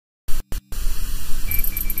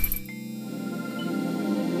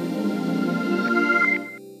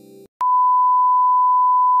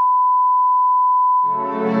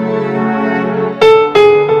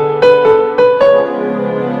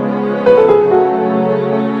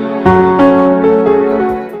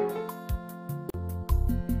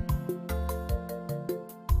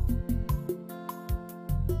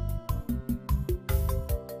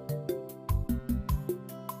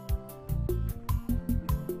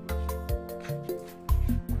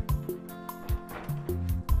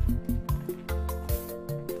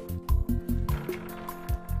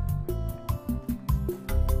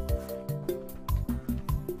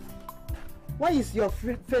Why is your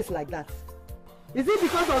face like that? Is it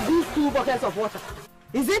because of these 2 buckets of water?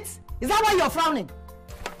 Is it? Is that why you're frowning?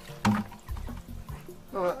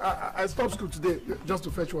 No, I stopped school today just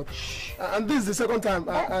to fetch water. And this is the second time.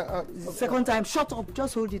 Second time? Shut up.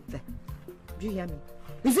 Just hold it there. Do you hear me?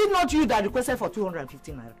 Is it not you that requested for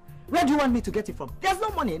 215 naira? Where do you want me to get it from? There's no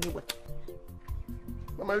money anywhere.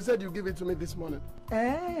 Mama, you said you give it to me this morning.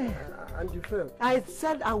 And you failed. I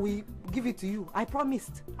said I will give it to you. I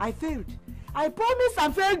promised. I failed. I promised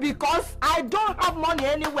and failed because I don't have money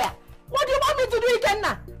anywhere. What do you want me to do,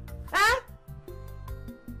 Ikenna? Huh?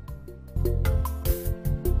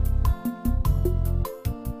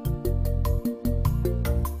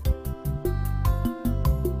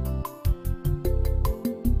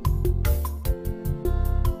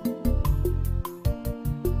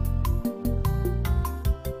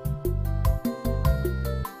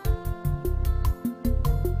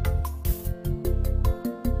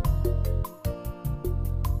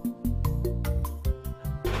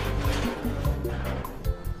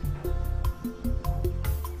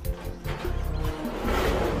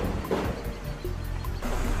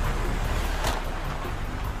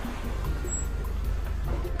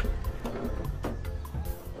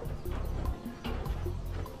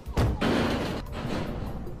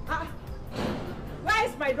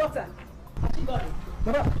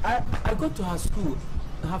 I got to her school.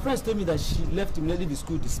 Her friends told me that she left immediately the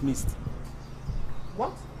school dismissed.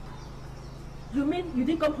 What? You mean you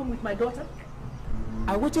didn't come home with my daughter?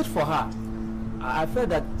 I waited for her. I felt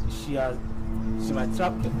that she might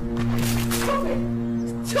trap me.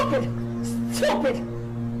 Stupid! Stupid! Stupid!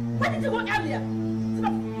 Why did you go earlier? Instead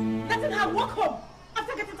of letting her walk home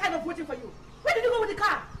after getting tired of waiting for you. Where did you go with the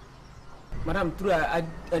car? Madam, true, I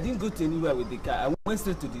didn't go to anywhere with the car. I went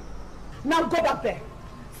straight to the... Now go back there.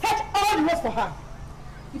 Fetch all the rest for her.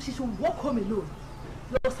 If she should walk home alone,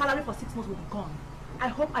 your salary for 6 months will be gone. I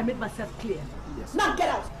hope I made myself clear. Yes. Now get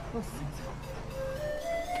out.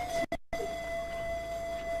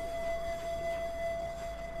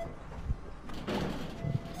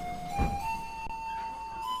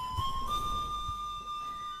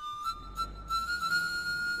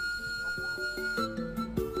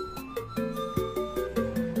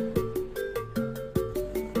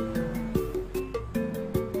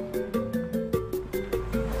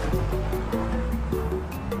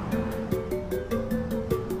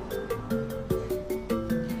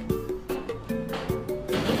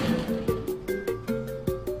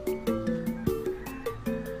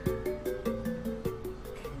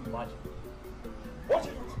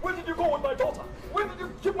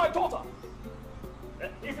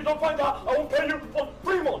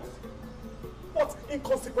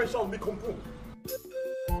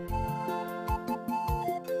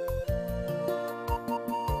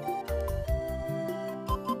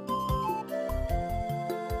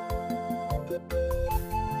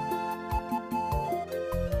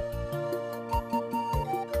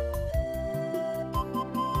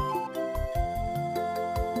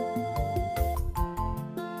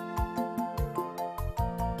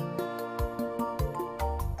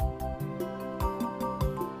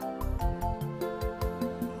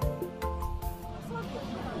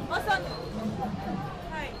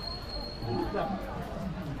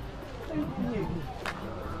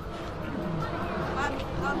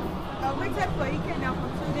 I've waited for Ikenna for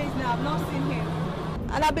 2 days now. I've not seen him.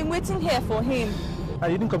 And I've been waiting here for him. I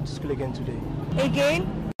didn't come to school again today.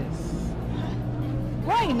 Again? Yes.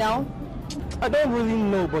 Why now? I don't really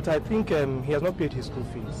know, but I think he has not paid his school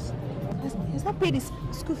fees. He has not paid his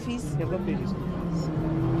school fees? He has not paid his school fees.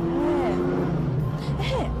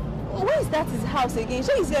 Where is that his house again?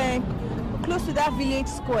 So he's close to that village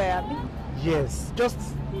square. Yes, just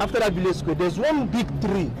after that village square, there's one big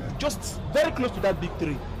tree. Just very close to that big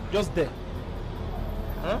tree. Just there.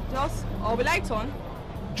 Huh? Just, or will I turn?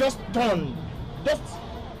 Just turn. Just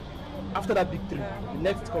after that big tree. The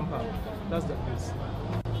next compound. That's the place.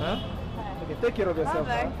 Huh? Okay, take care of yourself.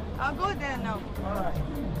 Alright. Huh? I'll go there now. Alright.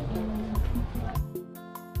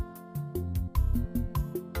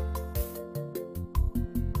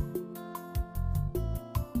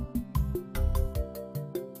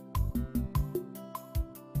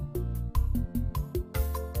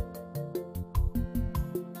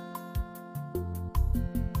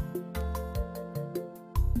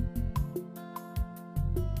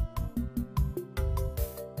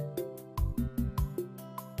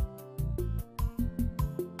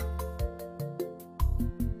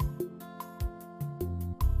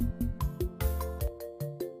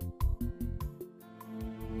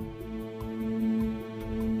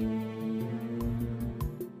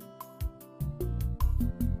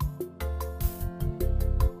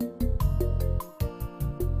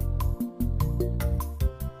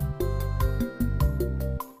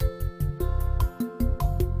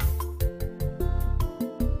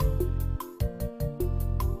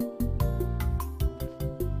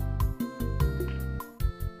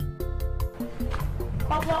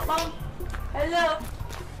 Hello.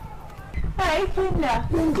 Hi, Ikenna.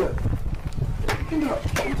 Linda,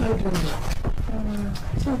 what are you doing here?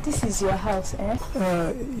 So this is your house, eh?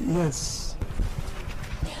 Yes.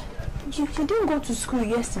 You didn't go to school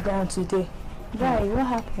yesterday and today. Why? What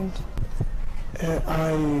happened?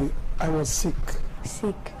 I was sick.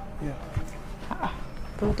 Sick? Yeah.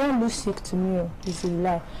 But you don't look sick to me. It's a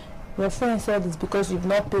lie. Your friend said it's because you've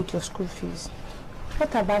not paid your school fees.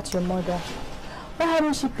 What about your mother? Why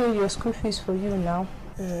haven't she paid your school fees for you now?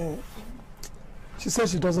 She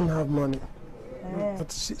says she doesn't have money.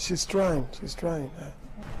 But she's trying. She's trying.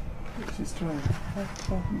 She's trying.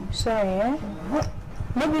 Okay. Sorry, eh?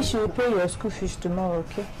 Maybe she will pay your school fees tomorrow,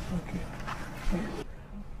 okay?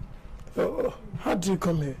 Okay. How did you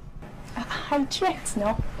come here? I checked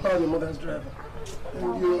now. Oh, your mother's driver.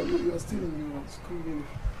 And you're still in your school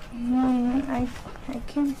uniform. I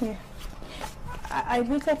came here. I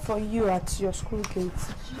waited for you at your school gate.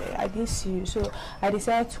 I didn't see you, so I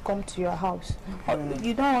decided to come to your house.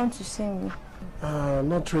 You don't want to see me?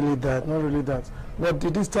 Not really that. But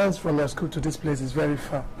the distance from your school to this place is very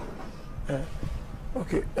far.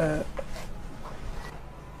 Okay,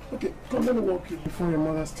 come and walk in before your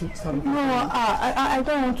mother starts. No, I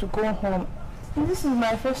don't want to go home. This is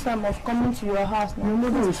my first time of coming to your house now. Your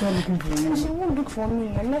mother is not looking for you. She won't look for me.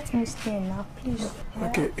 Let me stay now, please.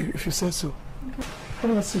 Okay, if you say so.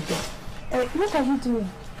 Come on, sit down. What are you doing?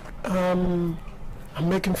 I'm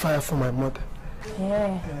making fire for my mother.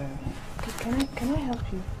 Yeah. Okay, can I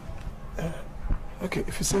help you? Okay,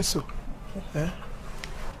 if you say so. Okay.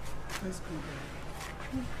 Let's go there.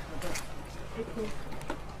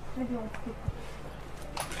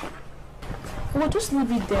 We'll just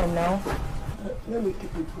leave it there now. Let me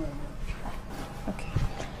keep it for a minute. Okay.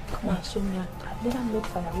 Come on, show me. I've never made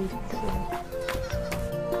firewood.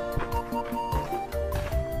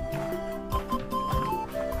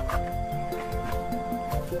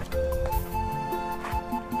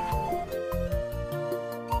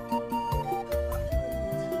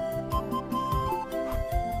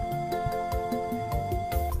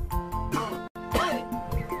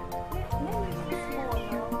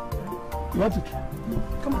 You want to try?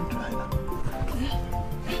 Come on, try that.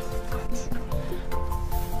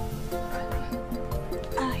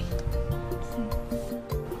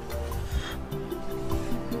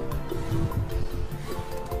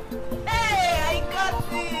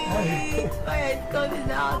 It's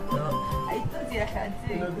coming out though. I told you I can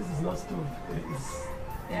see. No, this is not stove.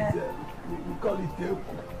 We call it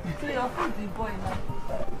teoku. So your food will boil now.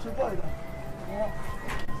 It will boil now. Yeah.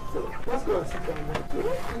 So let's go and sit down there.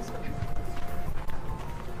 Let's go.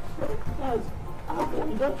 Guys,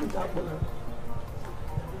 you don't eat that one.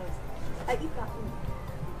 I eat that one.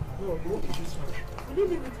 No, you won't eat this one. Will you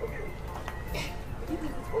leave it open? Will you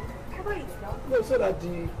leave it open? Cover it now. No, so that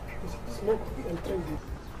the smoke will enter the...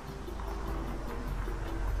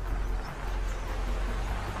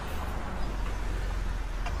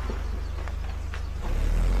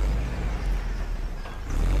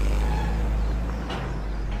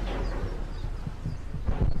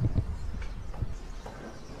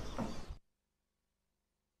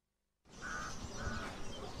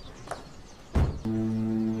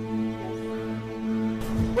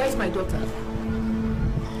 Where's my daughter?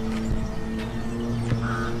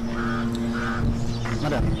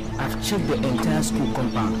 Madam, I've checked the entire school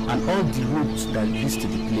compound and all the routes that leads to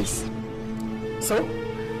the place. So?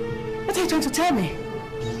 What are you trying to tell me?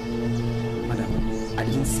 Madam, I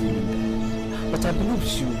didn't see Linda, but I believe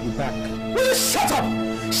she will be back. Will you shut up?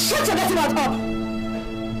 Shut your dirty mouth up!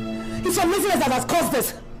 It's your laziness that has caused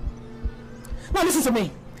this. Now listen to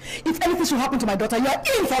me. If anything should happen to my daughter, you are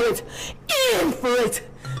in for it! In for it!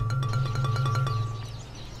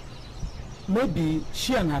 Maybe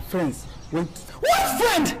she and her friends went... What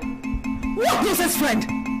friend? What nonsense friend?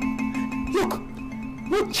 Look,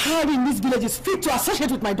 no child in this village is fit to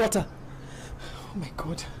associate with my daughter. Oh my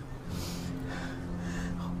God.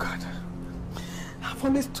 Oh God. I've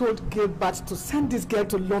always told Gilbert to send this girl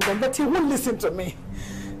to London, but he won't listen to me.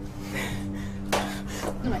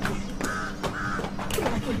 Oh my God.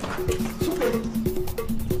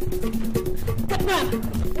 Get back!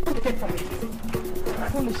 What did you get from me?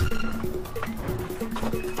 Foolish.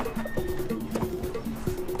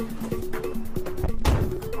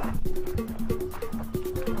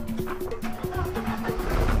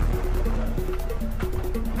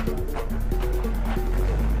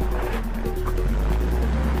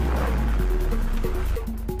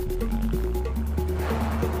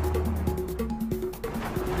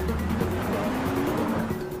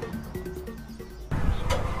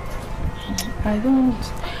 I don't.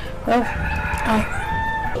 Well,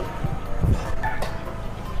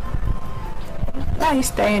 Why are you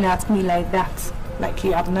staring at me like that? Like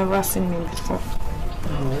you have never seen me before.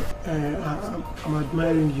 I'm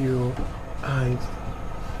admiring your eyes,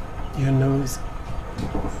 your nose,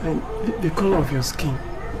 and the color of your skin.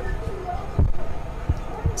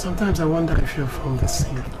 Sometimes I wonder if you're from the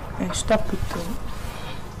same. Stop it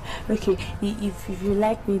though. Okay, if you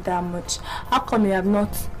like me that much, how come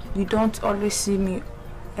you don't always see me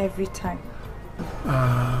every time?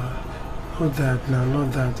 Not that now,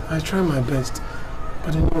 not that. I try my best.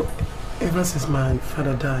 But you know, ever since my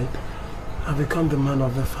father died, I've become the man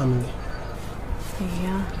of the family.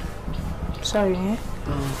 Yeah. Sorry, eh?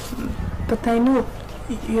 But I know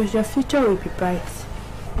your future will be bright.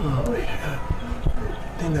 Oh, yeah.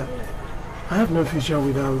 Linda, I have no future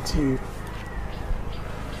without you.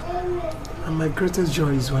 And my greatest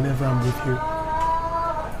joy is whenever I'm with you.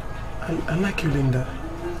 I like you, Linda.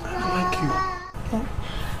 I like you.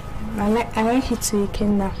 Yeah. I like you too,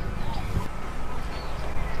 Ikenna.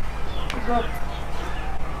 But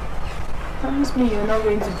promise me you're not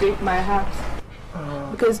going to break my heart.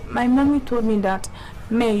 Because my mommy told me that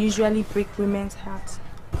men usually break women's hearts.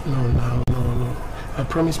 No. I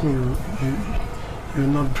promise me you will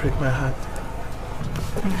not break my heart.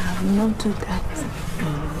 I will not do that.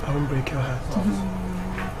 I won't break your heart.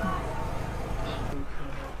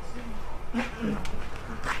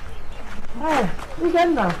 Hi,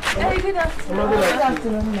 Ikenna. Hey, good afternoon. Good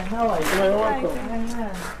afternoon. How are you? You're welcome.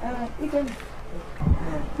 Ikenna.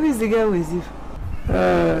 Who is the girl with you?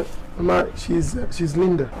 Mama, she's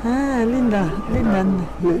Linda. Linda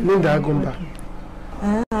Agumba.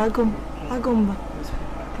 Agumba.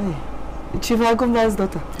 Hey. Chief Agumba's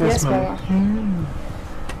daughter. Yes, Mama.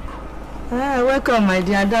 Welcome, my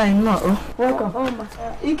dear daughter-in-law. Welcome.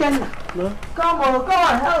 Ikenna. No? Come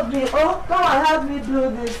and help me. Come and help me do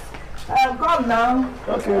this. Come now.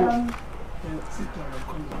 Okay. Sit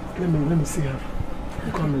down. Let me see her.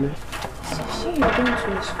 Come in. She you're going to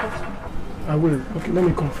escort me. I will. Okay, let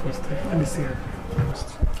me come first. Let me see her first.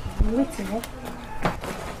 I'm waiting, eh?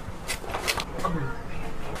 Come in.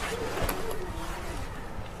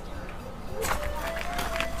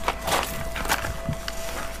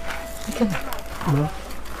 Ikenna. No?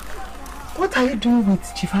 What are you doing with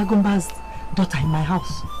Chief Agumba's daughter in my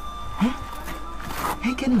house?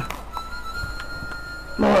 Ikenna.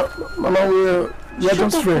 Mama, we are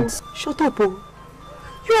just friends. Shut up, oh.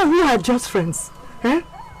 You and we are just friends.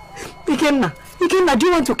 Ikenna, do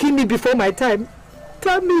you want to kill me before my time?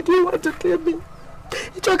 Tell me, do you want to kill me?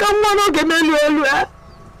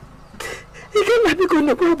 Ikenna, because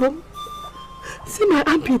no problem. See my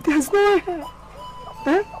armpit, there's no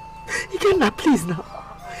hair. Ikenna, please now.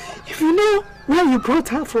 If you know where you brought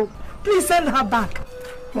her from, please send her back.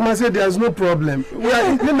 Mama said there's no problem.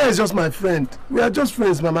 Linda is just my friend. We are just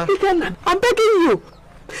friends, Mama. Ikenna, I'm begging you.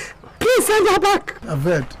 Please send her back.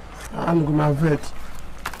 Aved. I'm going to Aved.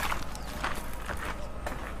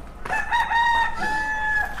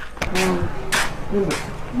 Linda,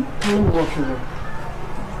 can you walk away?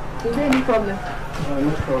 Is there any problem?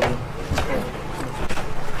 No problem.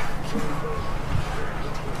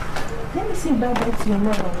 Let me see if that gets your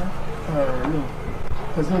mother. No.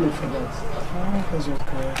 There's no need for that. That's just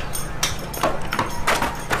correct.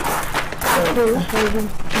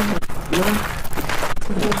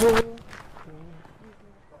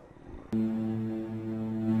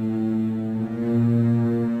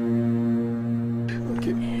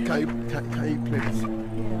 Okay, can you play this?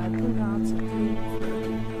 Yeah, I don't know how to play.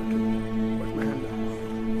 Watch my hand now.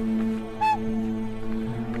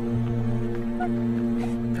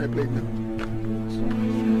 Can I play it now?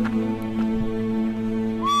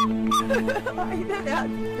 I don't know how to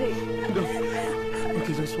play. No.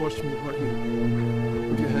 Okay, just watch me. Put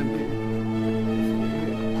your hand here.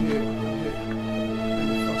 Here. And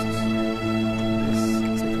the first. This,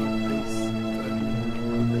 second, this, third,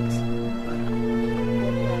 this.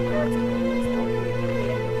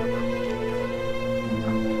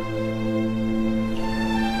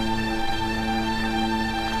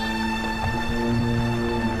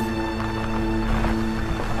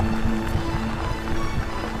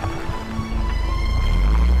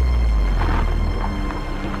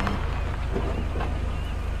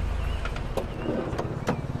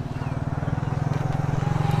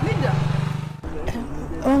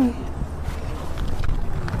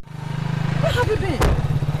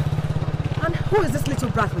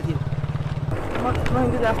 Brat with you. Mom,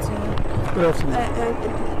 good afternoon. Good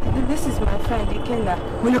afternoon. This is my friend, Ikenna.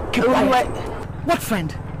 Will you keep quiet? What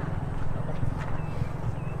friend?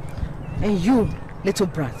 And you, little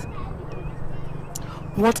brat.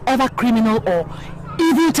 Whatever criminal or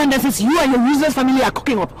evil tendencies you and your useless family are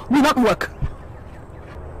cooking up will not work.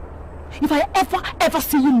 If I ever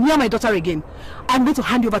see you near my daughter again, I'm going to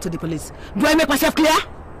hand you over to the police. Do I make myself clear?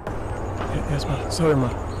 Yes, ma'am. Sorry,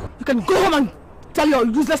 ma'am. You can go home and tell your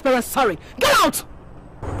useless parents sorry. Get out!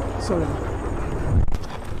 Sorry, ma'am.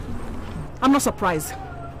 I'm not surprised.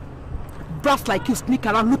 Brats like you sneak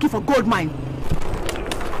around looking for gold mine.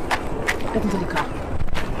 Get into the car.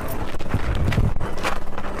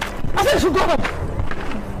 I said you should go home.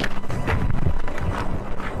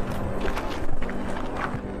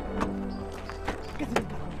 Get into the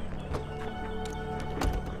car.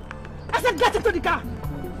 I said get into the car.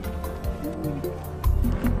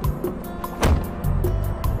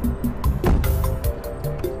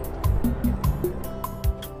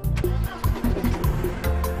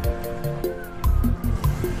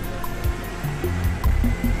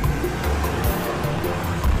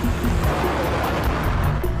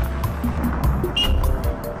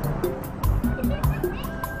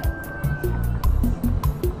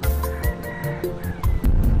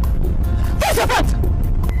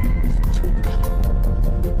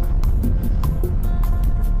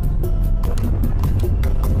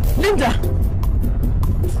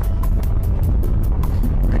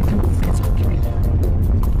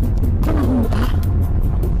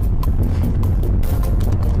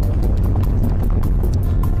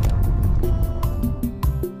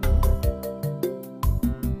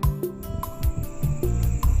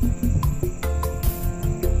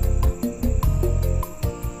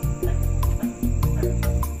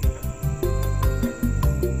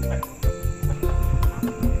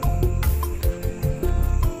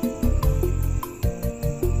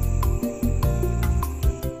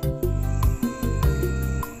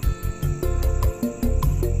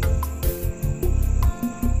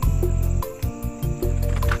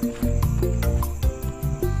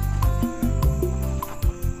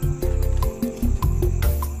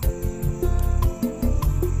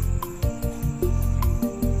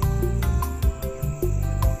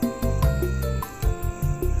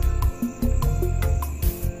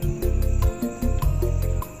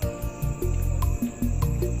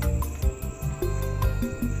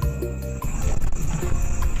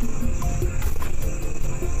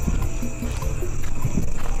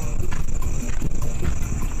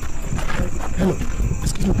 Hello,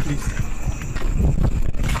 excuse me please.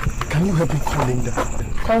 Can you help me call Linda?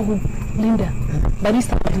 Call who? Linda? By this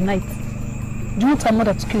time of the night. Do you want her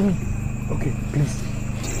mother to kill me? Okay, please.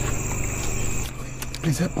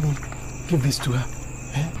 Please help me give this to her.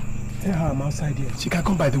 Tell her I'm outside here. She can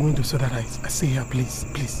come by the window so that I see her, please,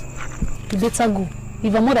 please. You better go.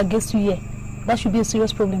 If her mother gets you here, that should be a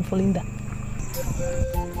serious problem for Linda.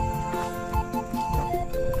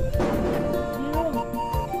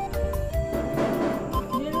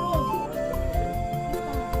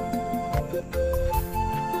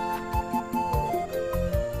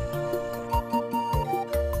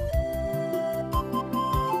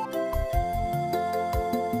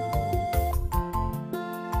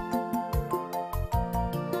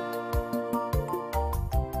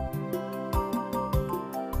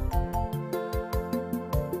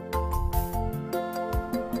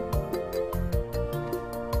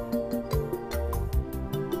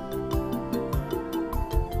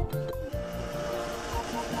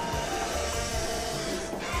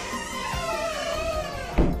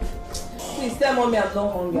 Please tell mommy I'm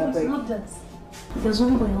not hungry. No, it's not that. There's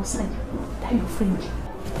one boy outside. That your friend.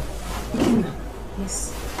 Ikenna.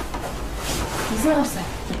 Yes. Is that outside?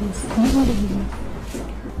 Yes. Can you let me know?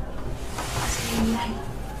 Say a lie.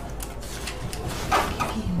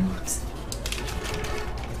 Give me a note.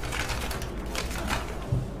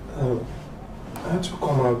 I had to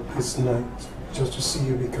come out this night just to see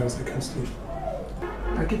you because I can't sleep.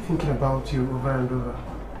 I keep thinking about you over and over.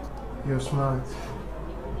 Your smart,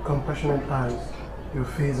 compassionate eyes, your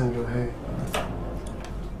face and your hair.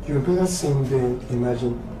 You'll be that same day,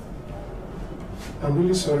 imagine. I'm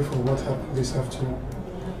really sorry for what happened this afternoon.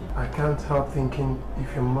 I can't help thinking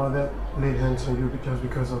if your mother laid hands on you just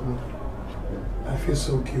because of me. I feel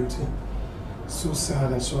so guilty, so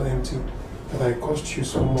sad and so empty that I caused you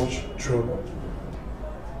so much trouble.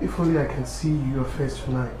 If only I can see your face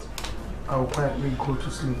tonight, I'll quietly go to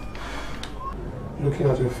sleep. Looking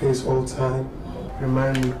at your face all the time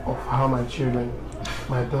remind me of how my children,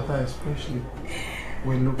 my daughter especially,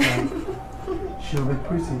 will look like. She'll be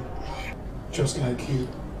pretty, just like you.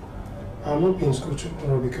 I'll not be in school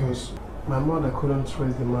tomorrow because my mother couldn't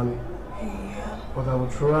raise the money. But I will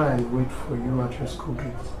try and wait for you at your school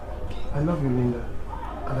gate. I love you, Linda,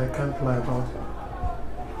 and I can't lie about it.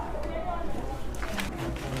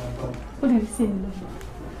 What did you say, love?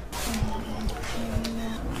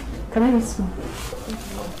 Can I eat some?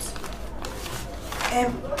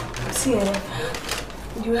 See,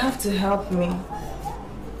 you have to help me.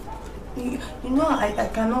 You know I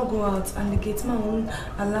cannot go out and the gateman won't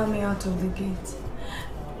allow me out of the gate.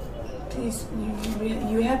 Please,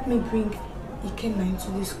 you help me bring Ikenna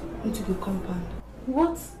into the compound.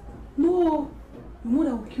 What? No, your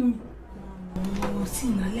mother will kill me. No, see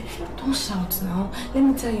now, don't shout now. Let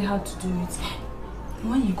me tell you how to do it.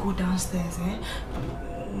 When you go downstairs,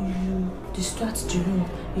 you distract Jerome.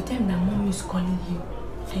 You tell him that mommy is calling you.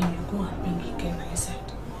 Then you go and bring Ikenna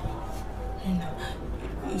inside. You know,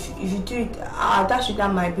 if you do it, that should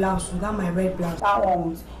have my blouse, that my red blouse. That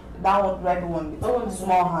one red one, with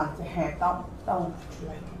small hands, the hair. That one you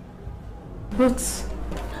like. But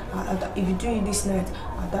if you do it this night,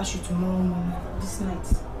 I'll dash you tomorrow morning. This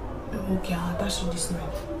night? Okay, I'll dash you this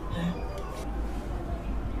night.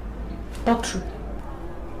 Not true.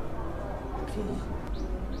 Please.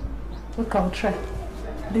 Look, I'll try.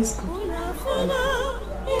 This good.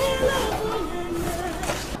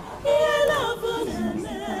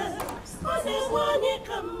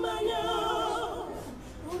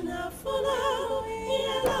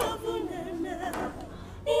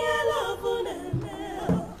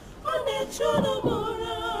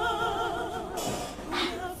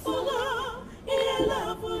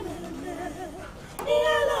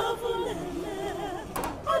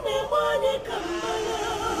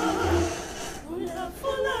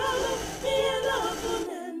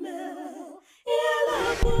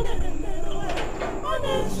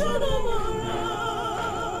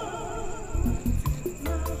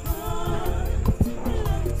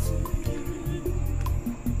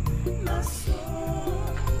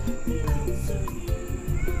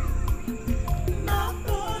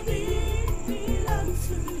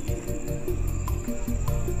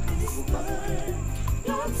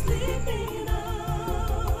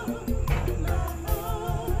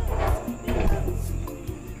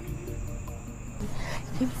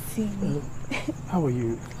 How are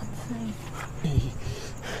you? I'm fine. Hey,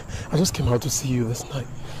 I just came out to see you this night.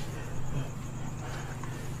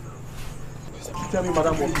 Tell me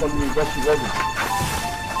Madam was calling me when she wasn't.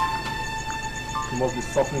 She must be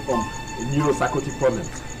suffering from a neuropsychotic problem.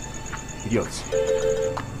 Idiots.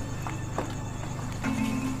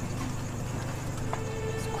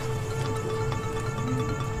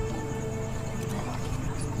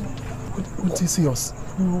 Won't he see us?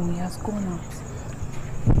 No, he has gone out.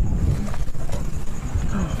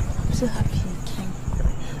 I'm so happy he came.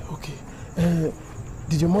 Okay.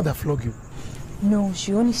 Did your mother flog you? No,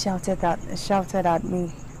 she only shouted at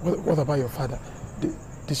me. What about your father?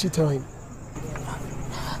 Did she tell him?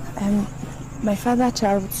 My father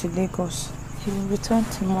traveled to Lagos. He will return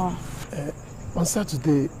tomorrow. On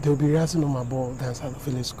Saturday, they will be rehearsing on my ball dance at the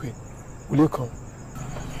village square. Will you come?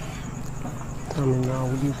 Tell me now,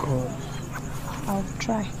 will you come? I'll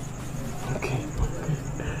try. Okay.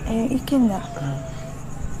 Ikenna,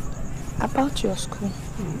 about your school.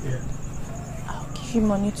 Yeah. I'll give you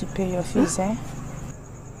money to pay your fees,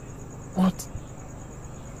 What?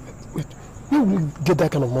 Wait, where will you get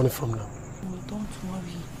that kind of money from now? No, don't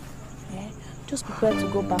worry. Just prepare to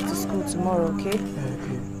go back to school tomorrow, okay?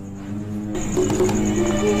 Okay.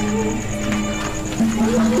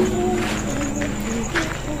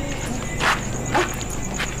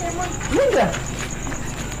 Linda!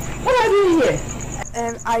 What are you doing here?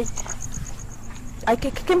 I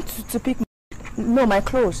came to pick my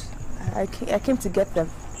clothes. I came to get them.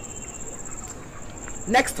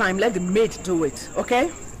 Next time, let the maid do it,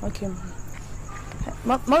 okay? Okay.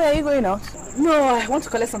 Mommy, are you going out? No, I want to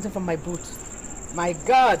collect something from my boot. My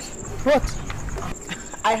God! What?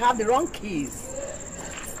 I have the wrong keys.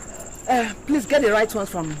 Please get the right ones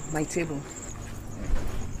from my table.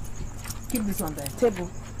 Keep this one there. Table?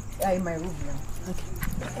 In my room, yeah.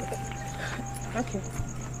 Okay.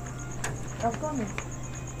 I've got it.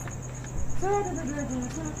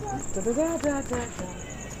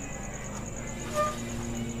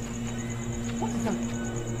 What is that?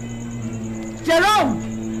 Jerome!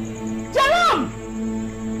 Jerome!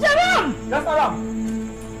 Jerome! Yes, madam.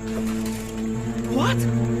 What?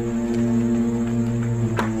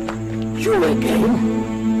 You again?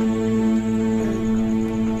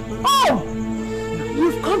 Oh!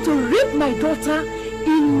 You've come to rape my daughter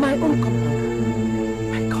in my own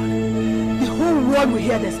compound. My God, the whole world will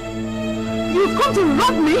hear this. You've come to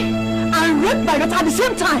rob me and rape my daughter at the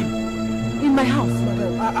same time in my house.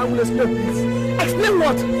 Madam, I will explain this. Explain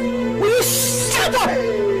what? Will you shut up?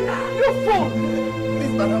 You fool!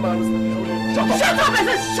 Please, madam, I will shut up. Shut up! I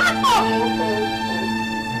said shut up!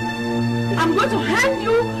 I'm going to hand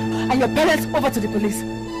you and your parents over to the police.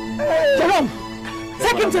 Jerome,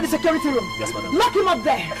 take him to the security room. Yes, madam. Lock him up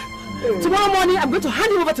there. Tomorrow morning, I'm going to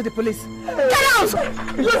hand him over to the police. Get out!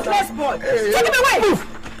 Useless boy! Take him away! Move!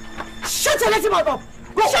 Shut your let him out up!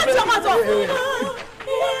 Go! Shut your mouth up!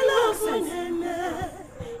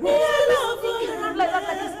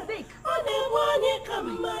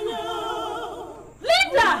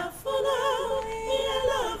 Linda!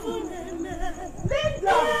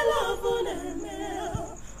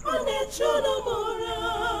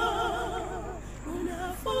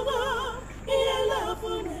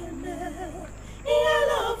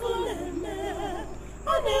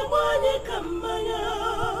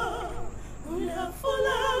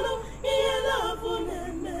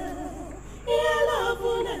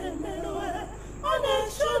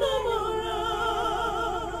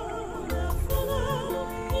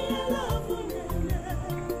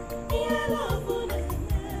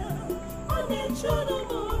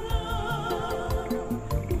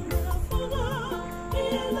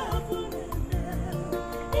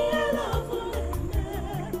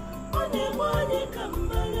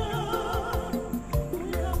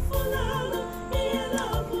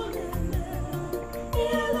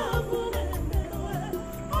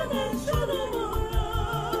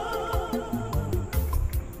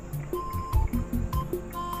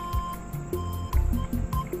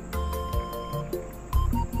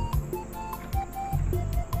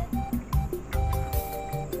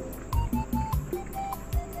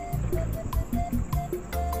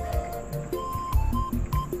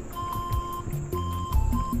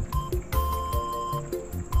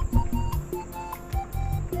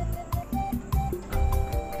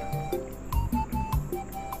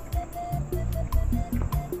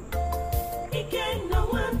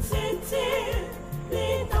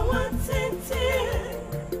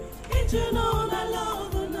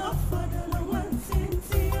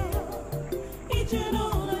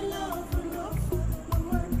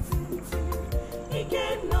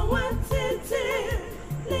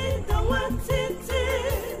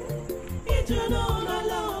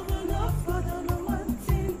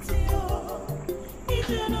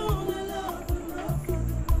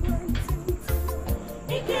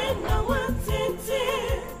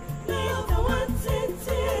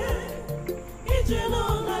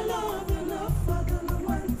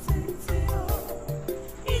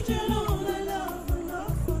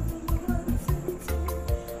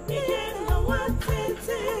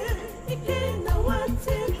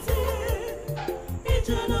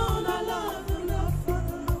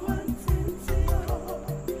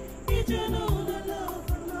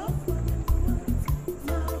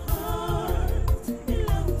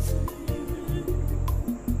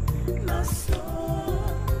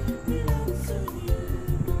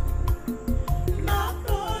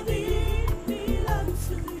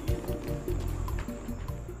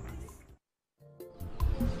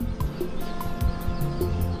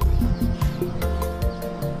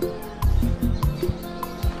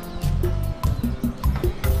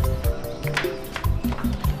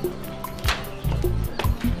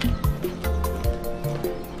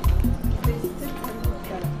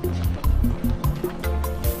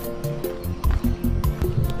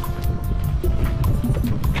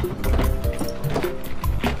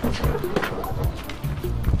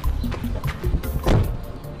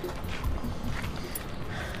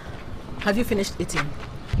 Have you finished eating?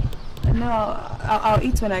 No, I'll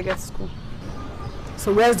eat when I get to school.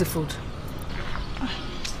 So where's the food?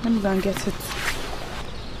 Let me go and get it.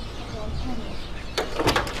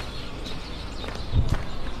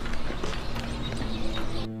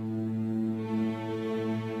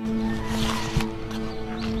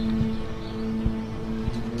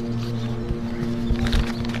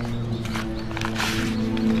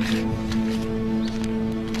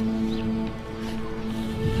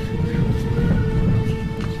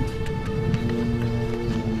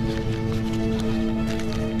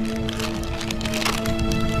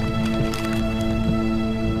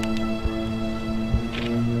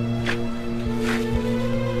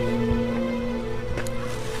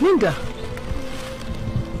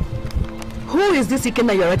 Who is this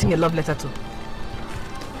Ikenna you're writing a love letter to?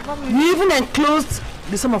 Mommy. You even enclosed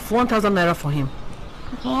the sum of 1,000 naira for him.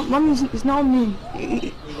 Mommy, it's not me.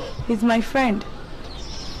 He's my friend.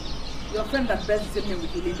 Your friend that bears the same name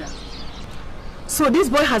with Linda. So this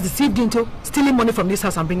boy has deceived you into stealing money from this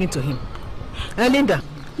house and bringing it to him. Linda?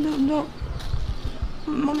 No.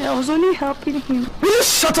 Mommy, I was only helping him. Will you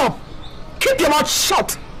shut up? Keep your mouth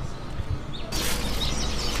shut!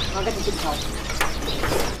 I'll get into the house.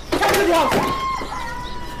 Get to the house!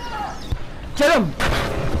 Jerome!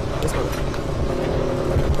 Yes, mother.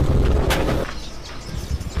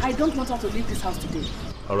 I don't want her to leave this house today.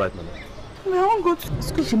 All right, mother. I won't go to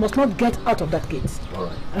school. She must not get out of that gate.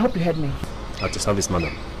 Alright. I hope you heard me. At your service,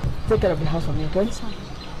 madam. Take care of the house for me, okay?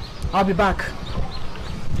 I'll be back.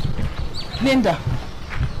 Linda.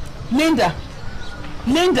 Linda.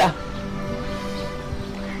 Linda.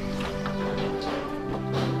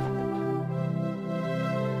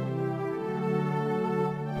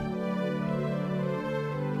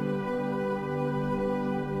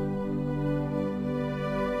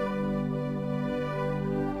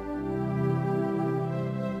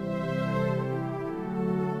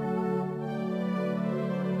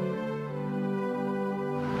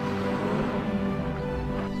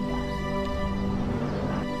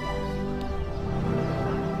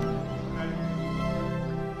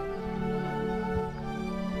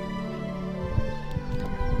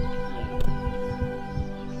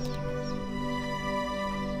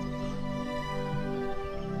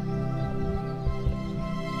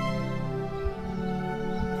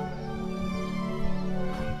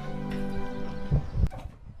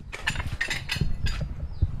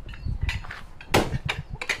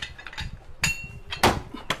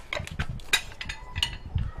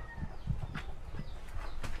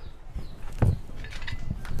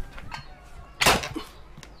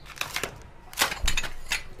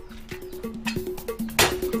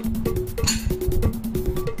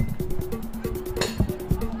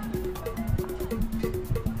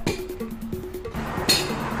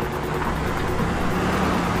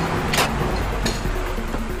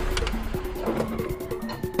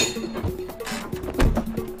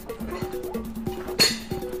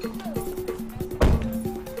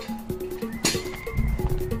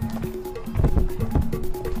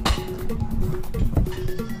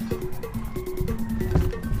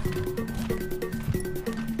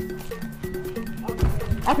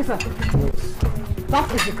 Officer,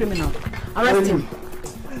 that is the criminal. Arrest him.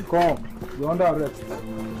 Come, you're under arrest.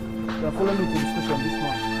 You're following me to the station this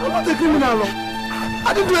man. I'm not a criminal.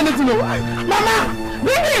 I didn't do anything. Mama!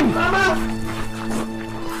 Bring him! Mama!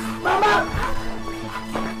 Mama!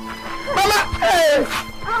 Mama! Hey!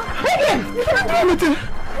 Bring him! You didn't do anything.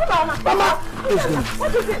 Mama! Mama!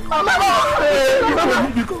 What is it? Mama! Hey!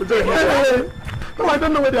 No, I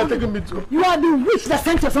don't know where they are taking me to. You are the witch that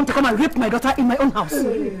sent your son to come and rape my daughter in my own house.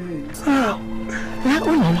 Oh,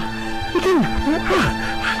 Mama. Ikenna.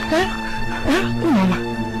 Oh, Mama.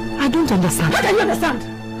 I don't understand. How can you understand?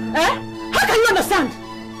 How can you understand?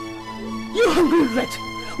 You hungry wretch.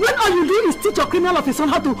 When all you do is teach your criminal of his son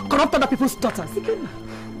how to corrupt other people's daughters.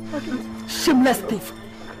 Shameless thief.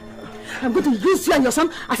 I'm going to use you and your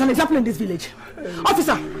son as an example in this village.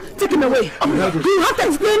 Officer, take him away. Do you have to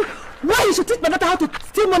explain why you should teach my daughter how to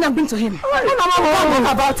steal money and bring to him? What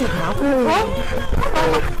about it now?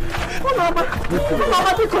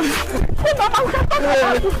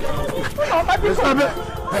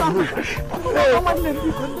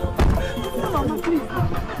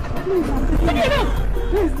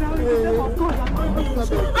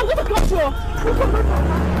 I'm going to catch you.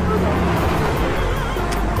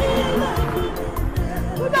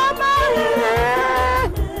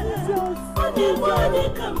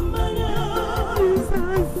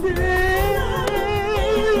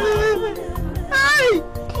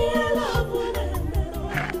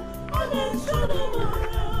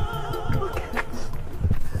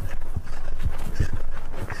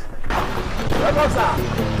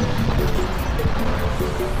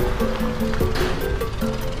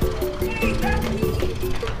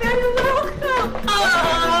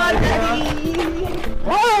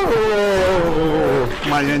 Oh,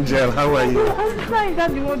 my angel, how are you? I'm fine,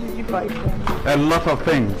 Daddy. What did you buy for? A lot of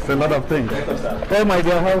things, a lot of things. Oh, my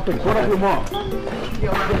dear, how things? What have you more?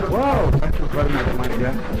 Wow, thank you very much, my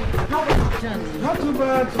dear. How was the journey? Not too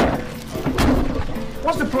bad.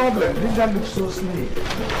 What's the problem? Linda looks so slim.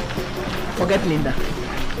 Forget Linda.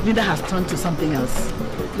 Linda has turned to something else.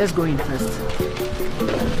 Let's go in first.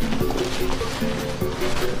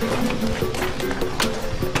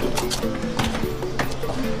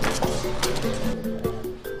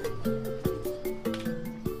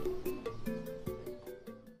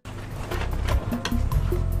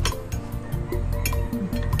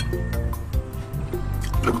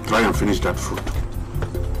 Look, try and finish that food.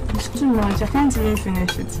 It's too much. I can't even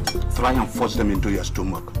finish it. Try and force them into your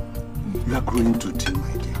stomach. You are growing too thin,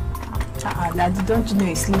 my dear. Daddy, don't you know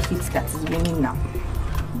it's slim fit that is winning now?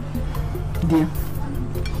 Dear,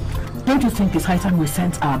 don't you think it's high time we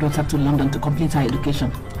sent our daughter to London to complete her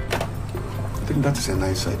education? I think that is a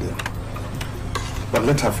nice idea. But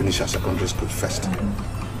let her finish her secondary school first.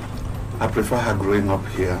 I prefer her growing up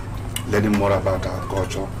here, learning more about our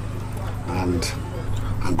culture, and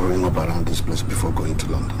growing up around this place before going to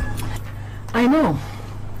London. I know.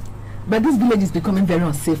 But this village is becoming very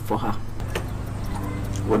unsafe for her.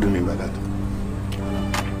 What do you mean by that?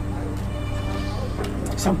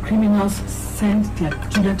 Some criminals sent their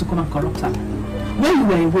children to come and corrupt her. When you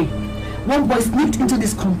were away, one boy sneaked into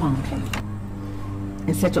this compound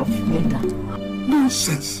in search of Linda.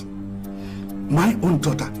 Nonsense. My own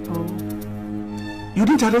daughter. Oh. You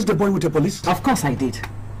didn't arrest the boy with the police? Of course I did.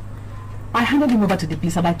 I handed him over to the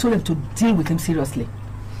police and I told them to deal with him seriously.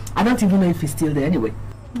 I don't even know if he's still there anyway.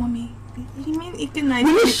 Mommy, you mean Ikenna?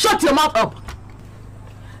 Will you shut your mouth up?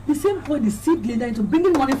 The same boy deceived Linda into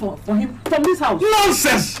bringing money for him from this house.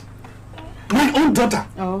 Nonsense! My own daughter.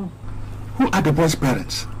 Oh. Who are the boy's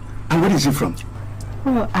parents? And where is he from?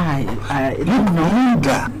 Oh, I don't know.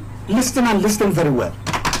 Linda, listen and listen very well.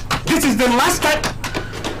 This is the last time.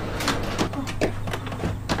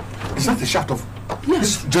 Is that the shaft of?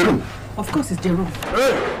 Yes. Jerome. Of course it's Jerome.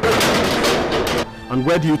 Hey! And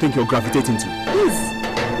where do you think you're gravitating to? Please,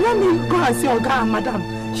 let me go and see Oga and Madam.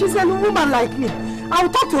 She's a woman like me. I'll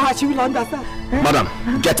talk to her, she will understand. Madam,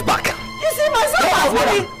 get back. You see, my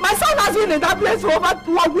son has been in that place for over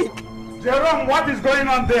 1 week. Jerome, what is going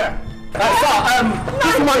on there? This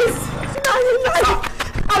woman is...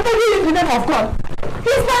 I'm begging you in the name of God.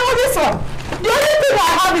 He's my only son. The only thing I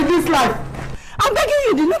have in this life. I'm begging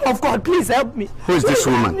you in the name of God, please help me. Who is this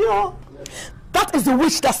woman? That is the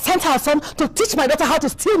witch that sent her son to teach my daughter how to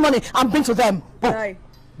steal money and bring to them. Oh,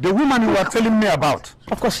 the woman you are telling me about.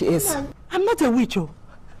 Of course she is. I'm not a witch, oh.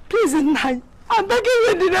 Please, I'm begging you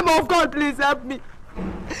in the name of God, please help me.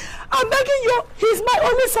 I'm begging you, he's my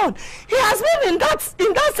only son. He has been in that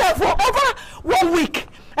cell for over 1 week.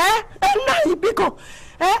 And now he become.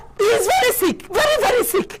 He is very sick, very, very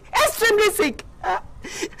sick, extremely sick.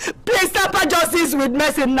 Please tamper justice with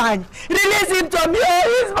Mercy 9. Release him to me.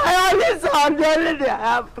 Oh, he's my only son. The only thing I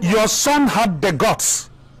have. Your son had the guts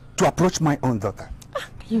to approach my own daughter. Can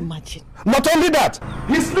you imagine? Not only that,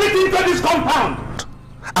 he sneaked into this compound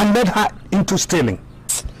and led her into stealing.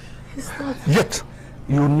 Yet,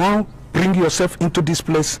 you now bring yourself into this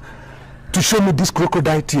place to show me these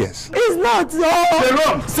crocodile tears. It's not so.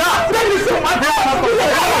 Jerome, sir, let me see my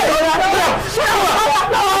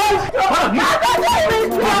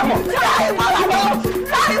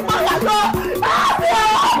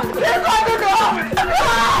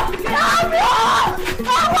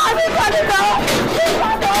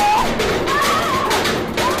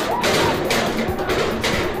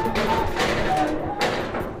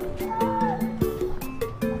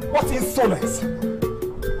What insolence!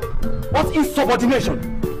 What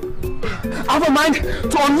insubordination! I have a mind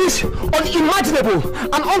to unleash unimaginable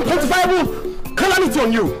and unquantifiable calamity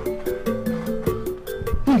on you!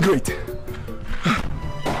 Ingrate!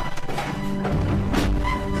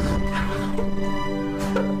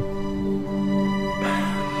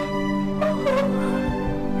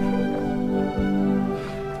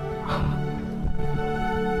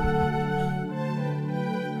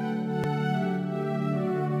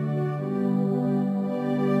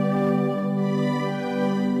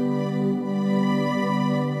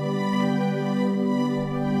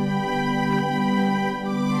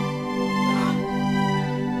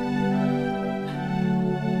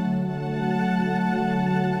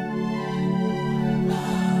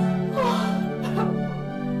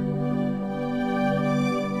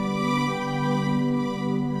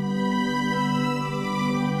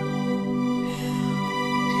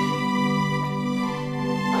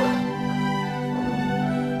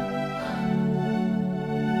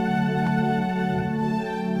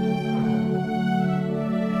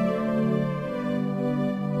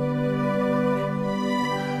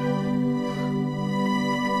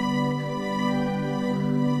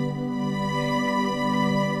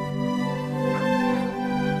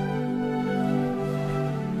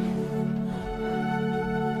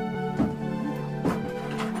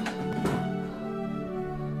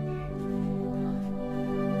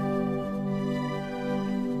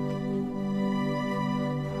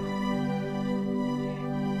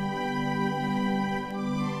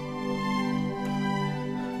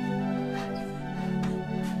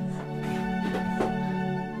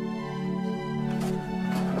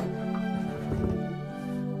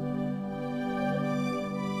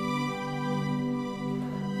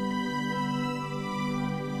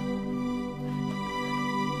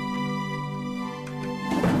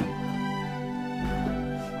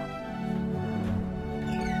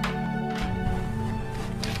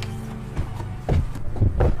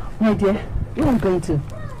 My dear, where are you going to?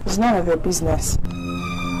 It's none of your business.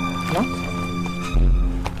 What?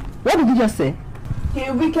 What did you just say? You're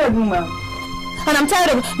a wicked woman. And I'm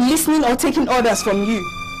tired of listening or taking orders from you.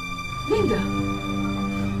 Linda,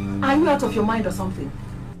 are you out of your mind or something?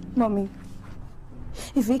 Mommy,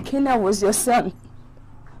 if Ikenna was your son,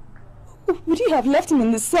 would you have left him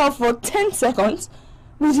in the cell for 10 seconds?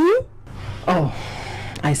 Would you? Oh,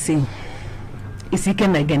 I see. It's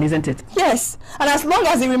Ikenna again, isn't it? Yes, and as long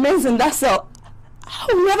as he remains in that cell, I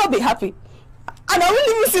will never be happy. And I won't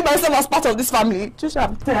even see myself as part of this family. Just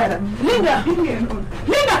Linda! Linda,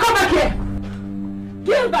 come back here!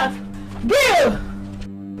 Gilbert! Gil!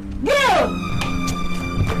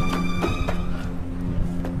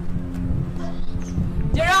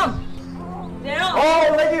 Jerome!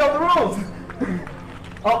 Oh, lady of the rose!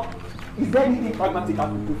 Oh, is there anything pragmatic I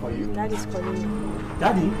could do for you? Daddy's calling you.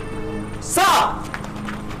 Daddy? Sir!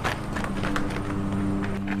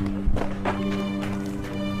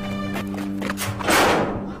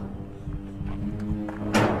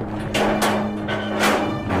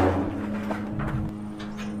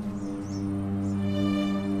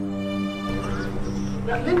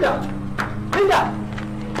 Linda!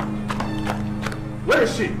 Where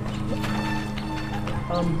is she?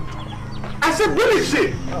 I said, where is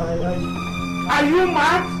she? Are you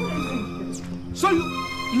mad? So you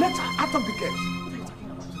let her out of the gate.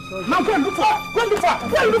 Now go and look for her. Go and look for her.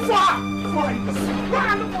 Go and look for her. Go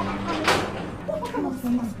and look for her.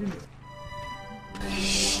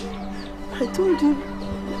 I told you.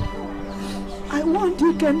 I warned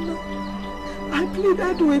you, Ikenna. I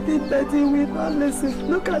pleaded with him that he will not listen.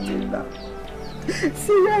 Look at him now.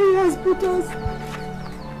 See where he has put us.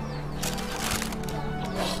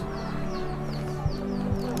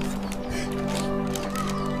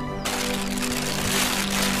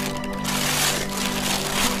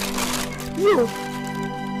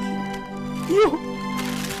 You.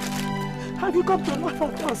 Have you come to laugh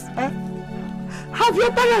at us, eh? Have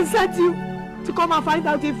your parents sent you to come and find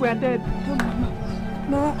out if we're dead? No, Mama.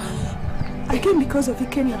 No, I came because of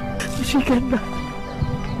Ikenna. Ikenna,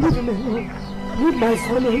 leave him alone. Leave my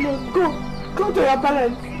son alone. Go to your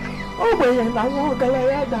parents. Oh boy, now one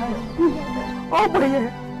galaya die. Oh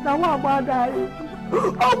boy, now one man die.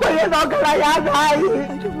 Oh boy, now galaya die.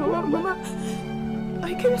 Mama,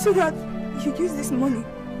 I came so that you use this money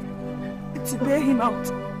to bail him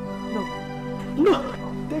out. No,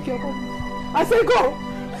 take your money. I say go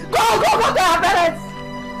to your parents.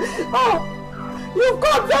 Oh, you've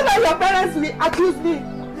come so that your parents will accuse me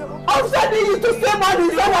of sending you to say money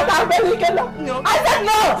so that I'm very Ikenna. No. I said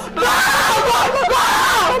no.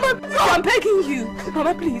 No, I'm begging you.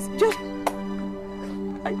 Mama, please, just...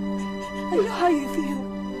 I know how you feel.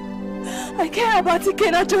 I care about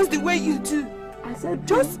Ikenna just the way you do. I said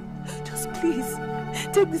just please,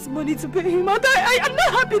 take this money to pay him out. I am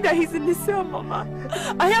not happy that he's in the cell, Mama.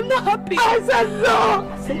 I am not happy. I said no.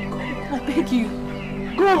 I said go. I beg you.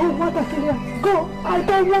 Go, Mother Ikenna. Go. I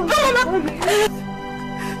don't want Mama.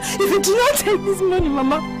 If you do not take this money,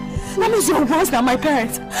 Mama, that means you're worse than my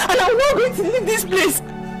parents. And I'm not going to leave this place.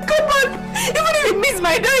 Come on. Even if it means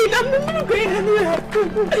my dying, I'm not going anywhere. Go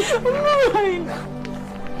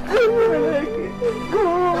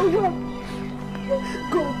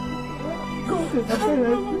to the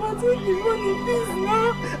parents. Mama, take the money, please,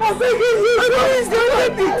 now. I'm begging you. Please,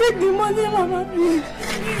 don't take the money, Mama, please.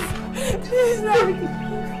 Please, now.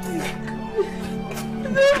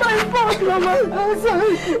 It's not my fault, Mama. I'm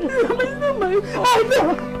sorry. Mama, it's not my fault. I know.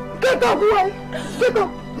 Get up, boy. Get up.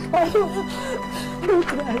 Don't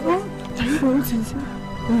cry.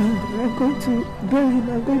 I'm going to bury him.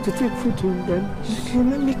 I'm going to take food to him then. Okay,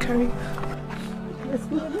 let me carry. Let's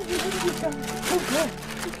go. Okay.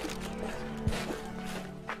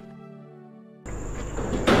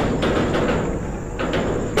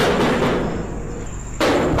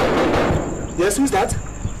 Yes, who's that?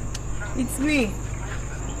 It's me.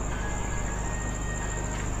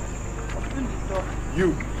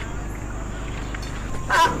 You.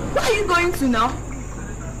 Where are you going to now?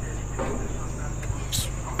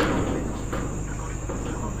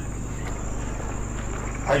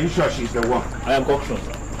 Are you sure she's the one? I am cocksure,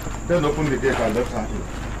 sir. Then open the gate and let her in.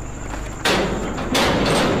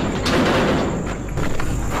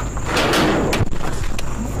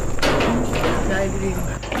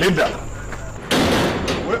 Linda,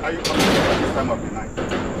 where are you coming from at this time of the night?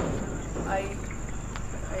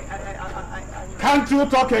 Can't you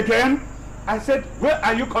talk again? I said, where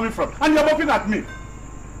are you coming from? And you're looking at me.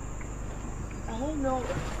 I don't know.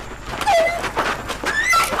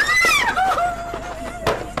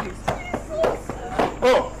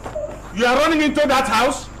 Oh, you are running into that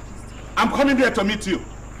house? I'm coming there to meet you.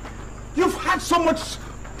 You've had so much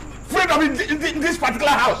freedom in this particular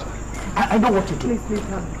house. I know what to do. Please,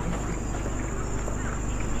 come.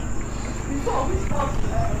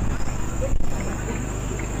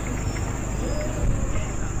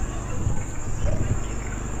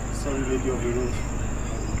 Sorry, lady of the road.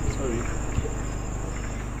 Sorry.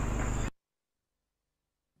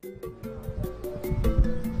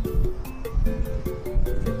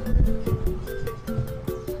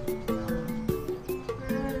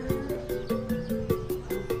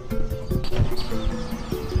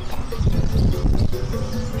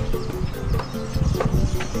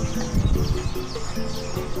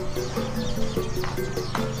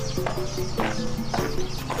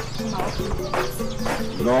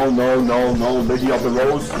 No, lady of the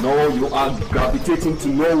rose. No, you are gravitating to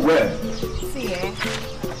nowhere. See,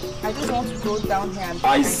 I just want to go down here and...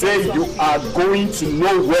 I say you are going to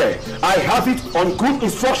nowhere. I have it on good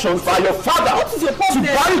instructions by your father. What is your problem?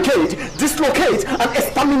 To barricade, dislocate, and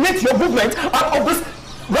exterminate your movement out of this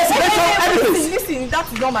residential edifice. Listen,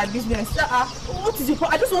 that is not my business. What is your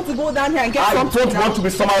problem? I just want to go down here and get something. I don't want to be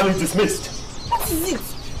summarily dismissed. What is it?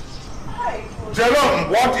 Jerome,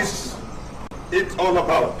 what is it all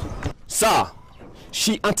about? Sir,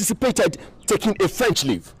 she anticipated taking a French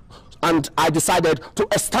leave, and I decided to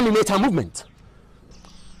exterminate her movement.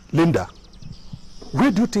 Linda,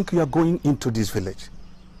 where do you think you are going into this village?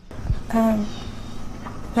 Daddy.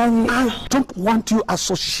 I don't want you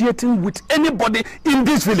associating with anybody in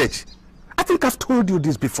this village. I think I've told you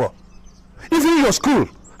this before. Even your school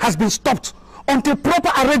has been stopped until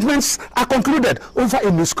proper arrangements are concluded over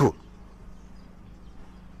a new school.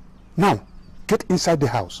 Now, get inside the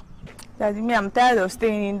house. Daddy, I'm tired of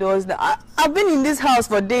staying indoors. I've been in this house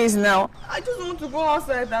for days now. I just want to go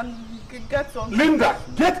outside and get something. Linda,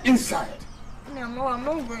 get inside. I'm not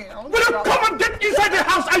going. Will you come and get inside the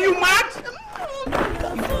house? Are you mad?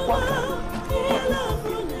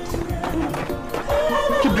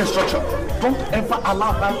 Keep the instruction. Don't ever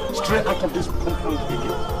allow her stray out of this compound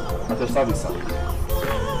again. At the service, sir.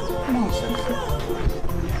 Nonsense.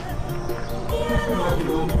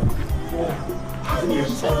 Having a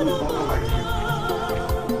son like you.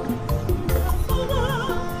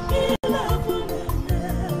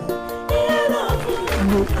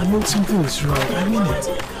 I know something is wrong. I mean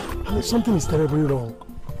it. I mean something is terribly wrong.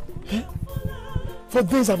 Eh? For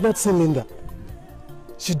days I've not seen Linda.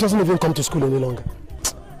 She doesn't even come to school any longer.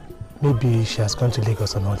 Maybe she has gone to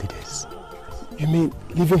Lagos on holidays. You mean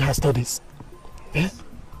leaving her studies? Eh?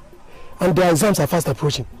 And their exams are fast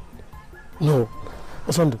approaching. No.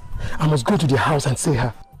 Osondo, I must go to the house and see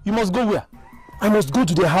her. You must go where? I must go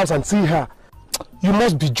to the house and see her. You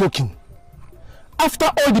must be joking. After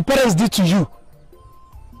all the parents did to you.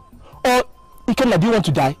 Or, Ikenna, do you want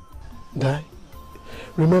to die? Die?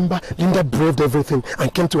 Remember, Linda braved everything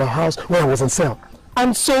and came to her house when I was in cell.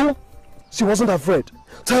 And so, she wasn't afraid.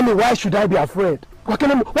 Tell me, why should I be afraid?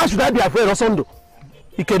 Why should I be afraid, Osondo?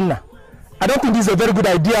 Ikenna, I don't think this is a very good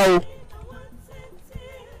idea. Oh.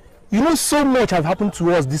 You know, so much has happened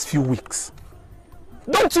to us these few weeks.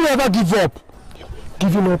 Don't you ever give up.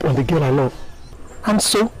 Giving up on the girl I love. And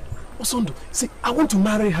so, Osondo, see, I want to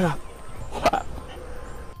marry her.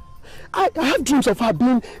 I have dreams of her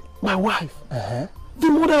being my wife. The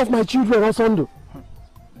mother of my children, Osondo.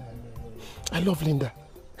 I love Linda.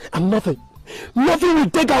 And nothing will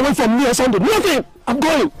take away from me, Osondo. Nothing! I'm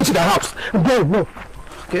going to the house. I'm going, no.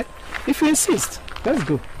 Okay? If you insist, let's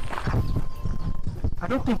go. I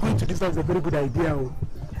don't think going to this house is a very good idea.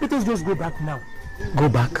 Let us just go back now. Go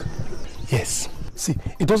back? Yes. See,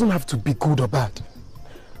 it doesn't have to be good or bad.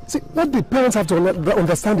 See, what the parents have to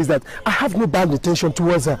understand is that I have no bad intention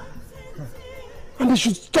towards her. And they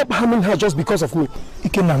should stop harming her just because of me.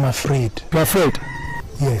 Ikenna, I'm afraid. You're afraid?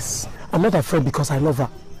 Yes. I'm not afraid because I love her.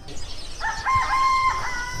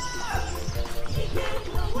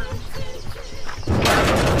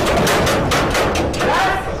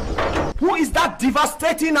 Who is that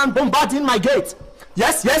devastating and bombarding my gate?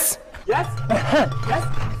 Yes, yes? Yes? Yes?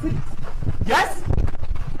 Yes?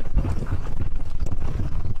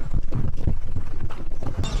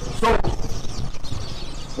 So,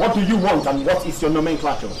 what do you want and what is your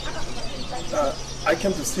nomenclature? I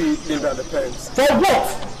came to see Linda and the parents. For what?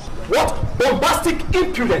 What bombastic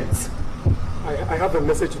impudence! I have a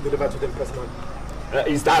message to deliver to them personally.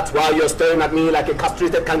 Is that why you're staring at me like a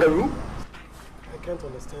castrated kangaroo? I can't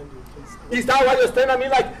understand you, please. Is that why you're staring at me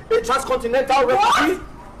like a transcontinental refugee?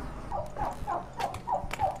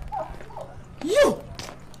 You!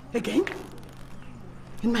 Again?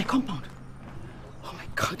 In my compound? Oh my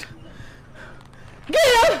God.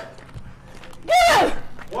 Gail! Gail!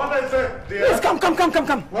 What is it, dear? Please come.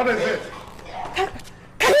 What is it?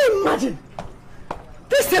 Can you imagine?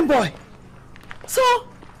 This same boy. So,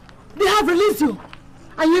 they have released you.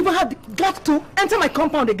 And you even had the guts to enter my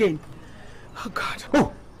compound again. Oh God.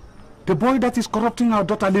 Oh, the boy that is corrupting our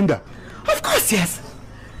daughter Linda. Of course, yes.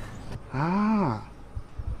 Ah.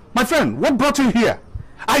 My friend, what brought you here?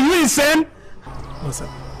 Are you insane? No, sir.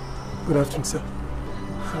 Good afternoon, sir.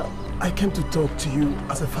 I came to talk to you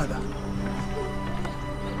as a father.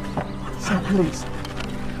 Sir,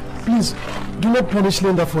 please, do not punish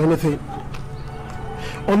Linda for anything.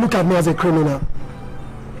 Or look at me as a criminal.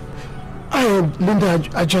 I and Linda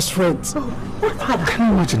are just friends. Oh, what? Can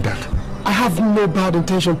you imagine that? I have no bad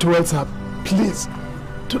intention towards her. Please,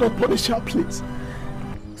 do not punish her, please.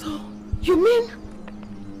 So, you mean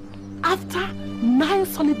after 9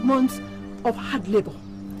 solid months of hard labor,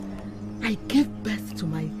 I gave birth to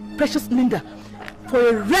my precious Linda for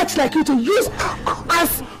a wretch like you to use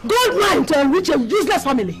as gold mine to enrich a useless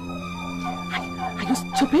family? Are you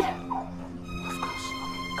stupid? Of course.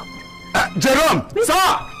 Jerome!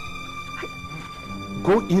 Sir!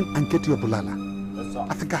 Go in and get your bulala. Yes, sir.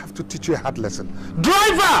 I think I have to teach you a hard lesson.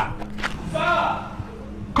 Driver! Sir!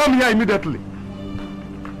 Come here immediately.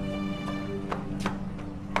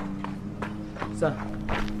 Sir.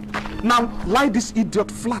 Now, lie this idiot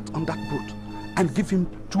flat on that boat and give him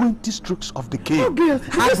 20 strokes of the cane. Oh, girl.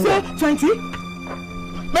 Did you say 20?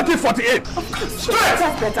 Make it 48. Of course. Straight!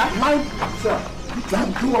 That's better. Sir,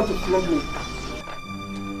 you want to flog me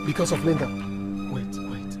because of Linda. Wait.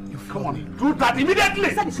 You come on, do that immediately.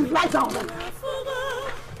 I said you should lie down.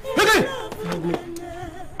 Okay.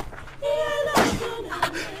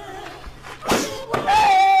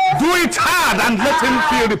 Do it hard and let him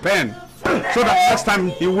feel the pain, so that next time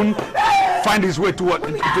he won't find his way to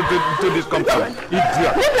this compound.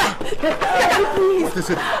 Idiot. What is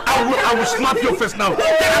it? I will slap your face now.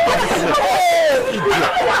 Get out of this way.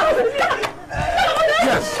 Idiot.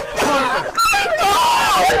 Yes.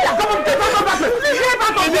 Come on, get out of that way. Get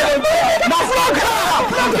back on there. Now flog her.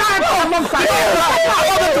 Flog her alongside. I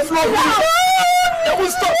want to flog you. You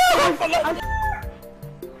will stop.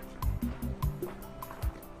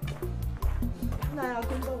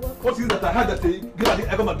 What is that I heard that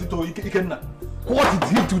Ikenna did to Ikenna? What did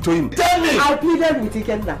he do to him? Tell me! I pleaded with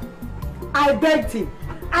Ikenna. I begged him.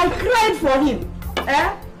 I cried for him. I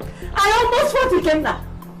almost fought Ikenna.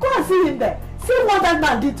 Go and see him there. See what that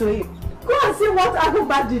man did to him. Go and see what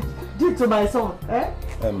Agumba did to my son.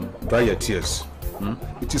 Dry your tears.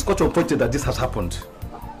 It is quite unfortunate that this has happened.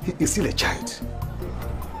 He is still a child.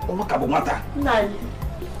 Nah,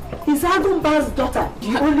 is Agumba's daughter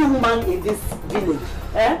the only woman in this village?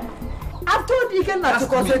 I've told Ikenna to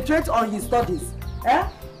concentrate on his studies.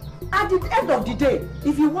 At the end of the day,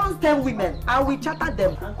 if he wants 10 women, I will charter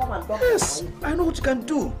them and come and talk. Yes, I know what you can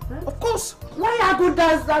do. Of course. Why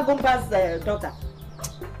Agumba's daughter?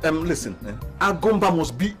 Listen, Agumba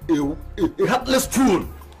must be a heartless fool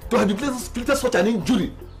to have inflicted such an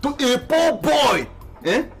injury to a poor boy.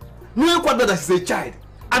 Knowing quite that he's a child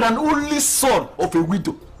and an only son of a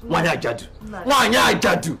widow. Wanya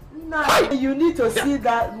Jadu. Nah, you need to see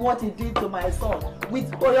that what he did to my son with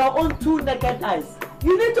your own 2 naked eyes.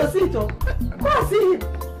 You need to see it. Go and see him.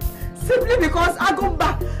 Simply because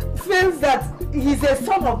Agumba feels that he's a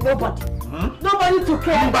son of nobody. Nobody to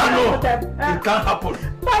care about them. It can't happen.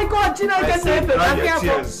 My God, Gina, I can say it.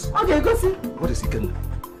 Okay, go see. What is Ikenna?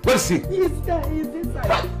 Where is he? He's there. He's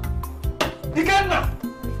inside. Ikenna!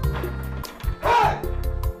 Hey!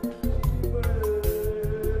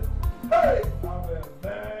 Hey!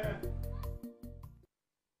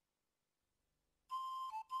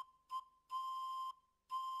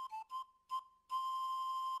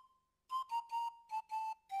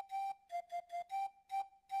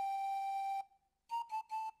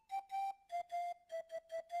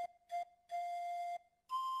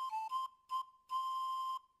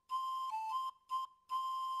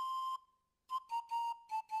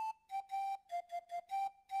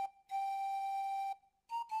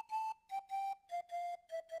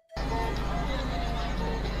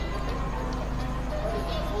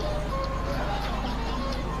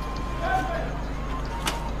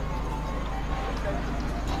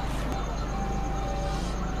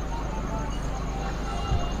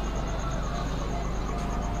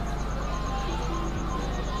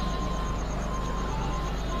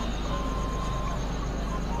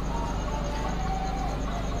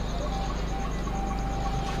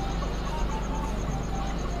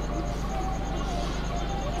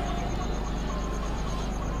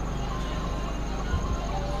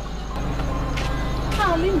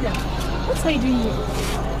 Linda, what are you doing here?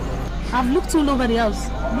 I've looked all over the house,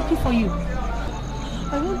 looking for you.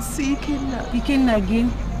 I want to see Ikenna. Ikenna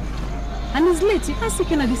again? And it's late, you can't see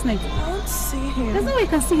Ikenna this night. I want to see him. There's no way you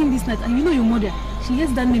can see him this night, and you know your mother. She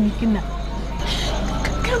has that name, Ikenna.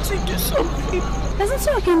 Can't you do something? There's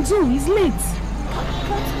nothing I can do, it's late.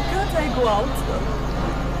 Can't I go out?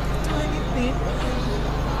 Do anything?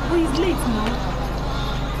 Oh, it's late now.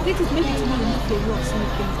 Forget it, maybe tomorrow you look for work,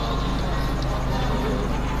 something.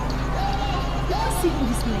 You can't see him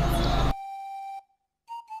this night.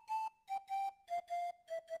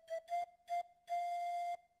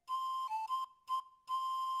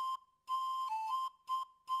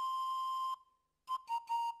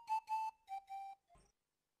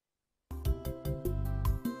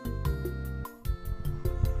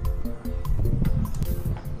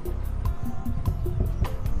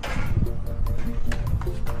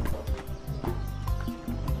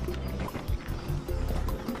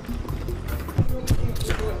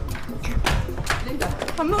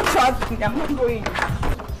 I'm not traveling. I'm not going.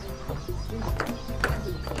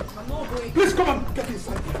 Please come on, get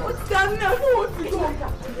inside. What's that? I don't want to go.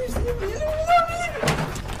 Please leave me. Don't leave me.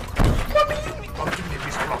 Don't leave me. Come to me,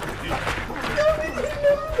 please come on. Don't leave me. I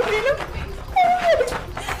don't want to go.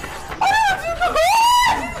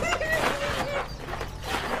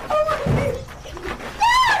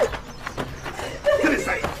 Get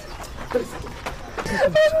inside. Get inside.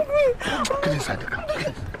 Get inside. Come.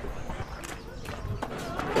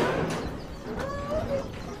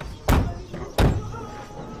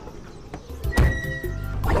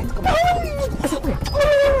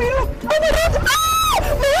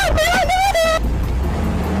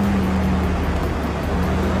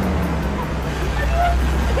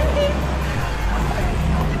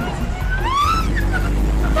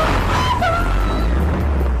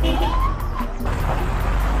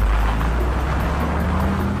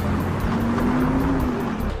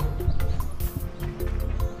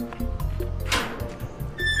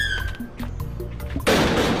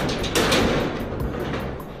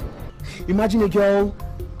 Imagine a girl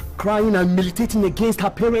crying and militating against her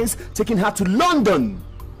parents, taking her to London.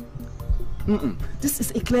 This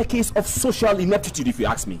is a clear case of social ineptitude, if you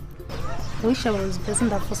ask me. I wish I was the person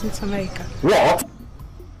that forced me to America. What?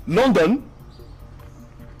 London?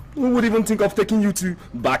 Who would even think of taking you to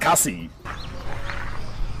Bakassi?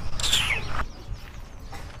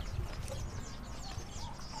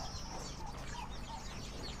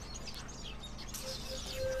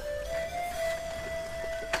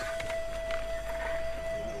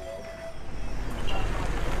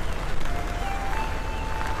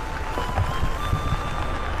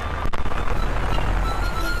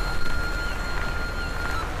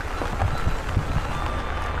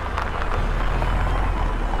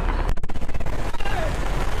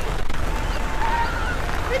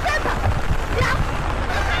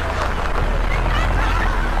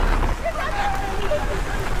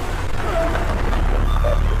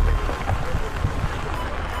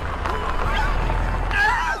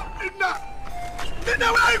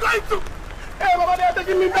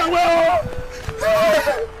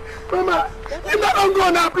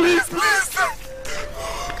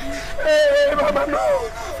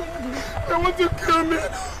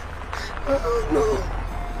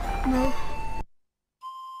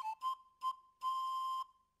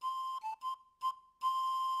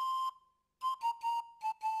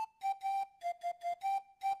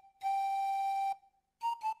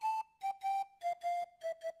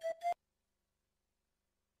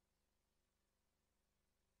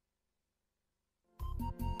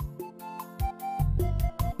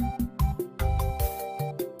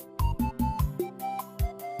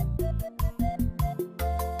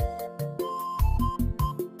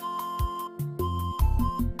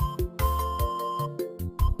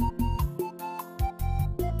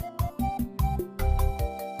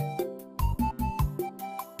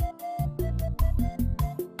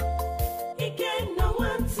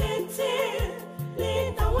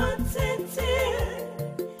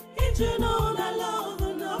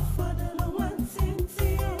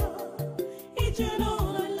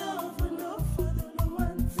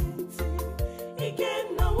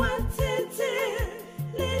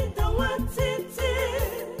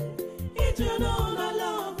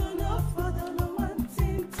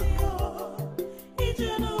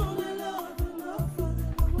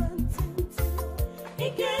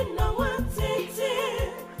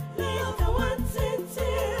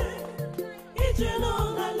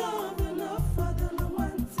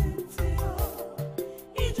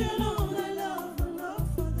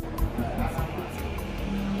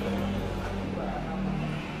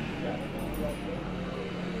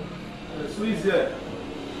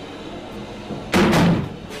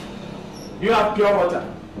 Do you have pure water?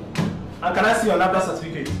 And can I see your NAFDA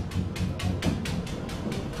certificate?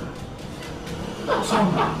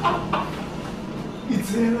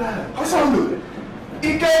 It's a lie. Ozokwor!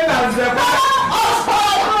 Ikenna is the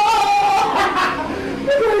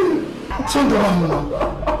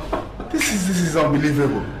This is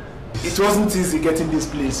unbelievable. It wasn't easy getting this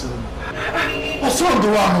place. So. What's wrong with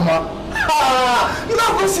the one, Mama? You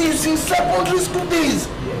not going to see you since secondary school days.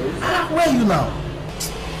 Yes. Where are you now?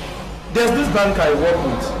 There's this bank I work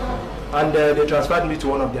with, and they transferred me to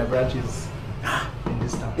one of their branches in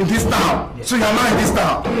this town. In this town? Yes. So you're now in this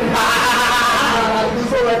town?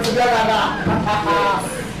 This all right together now.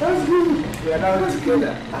 That's good. We are now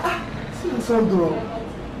together. See what's on though.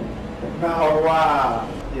 Now, wow.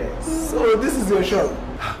 Yes. So this is your shop?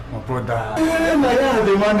 My brother. Yeah,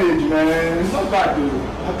 they manage, man. It's not bad though.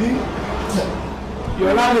 Abi?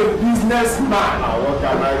 You're not a businessman. What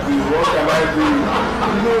can I do? What can I do?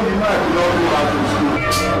 You know, you might not go back to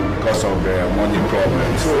school because of the money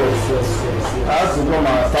problems. Yes. I have to come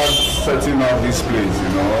and start setting up this place, you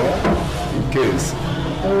know, in case.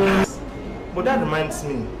 But that reminds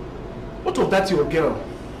me. What of that your girl?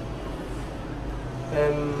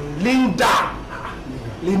 Linda.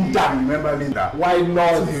 Linda, remember Linda? Why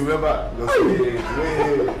not? You remember?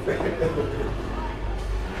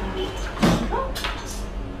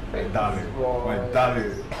 My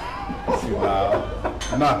darling. See now,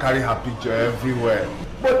 I know I carry her picture everywhere.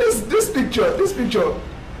 But this picture,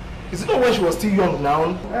 is it not when she was still young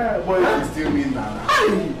now? Boy, you still mean now.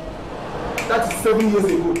 That is 7 years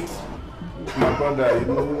ago. My brother, you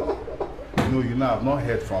know, I've not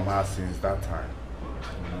heard from her since that time.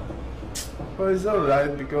 But it's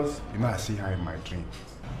alright because, I see her in my dream.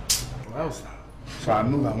 Well, so I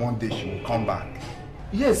know that one day she will come back.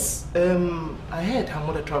 Yes, I heard her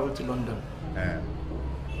mother traveled to London.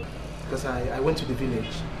 Because I went to the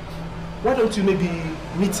village. Why don't you maybe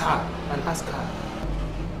meet her and ask her?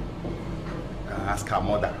 Ask her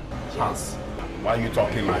mother? Yes. Why are you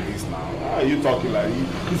talking like this now? Why are you talking like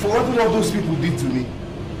this? You forgotten what those people did to me.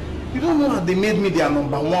 You don't know that they made me their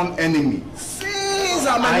 #1 enemy. Since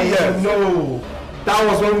I know. That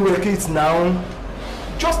was when we were kids now.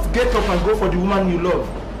 Just get up and go for the woman you love.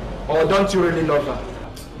 Or don't you really love her?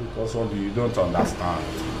 Because of you don't understand.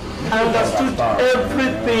 I understood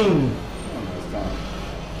everything.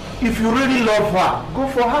 If you really love her, go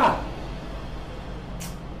for her.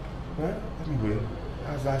 Well, anyway,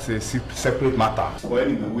 that's a separate matter. Well,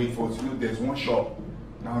 anyway, wait for it. There's one shop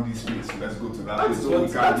down this place. Let's go to that place. So we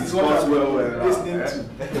can discuss well listening to.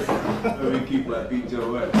 Let me keep my picture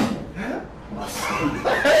well.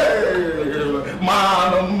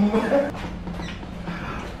 Man!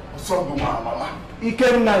 What's up, Mama?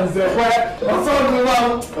 Ikenna is there. What's up,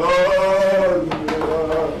 Mama?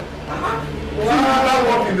 That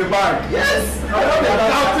work in the bank. Yes!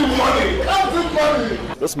 Counting money!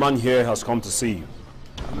 This man here has come to see you.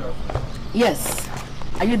 Yes.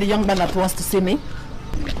 Are you the young man that wants to see me?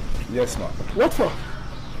 Yes, ma'am. What for?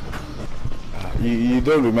 You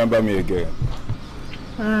don't remember me again?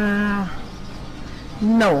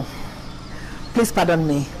 No. Please pardon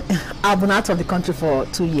me. I've been out of the country for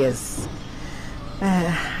 2 years.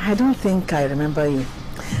 I don't think I remember you.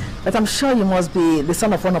 But I'm sure you must be the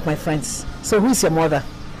son of one of my friends. So who is your mother?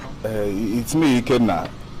 It's me, Ikenna.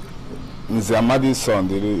 Nze Amadi's son,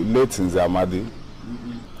 the late Nze Amadi.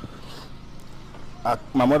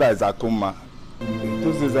 My mother is Akuma.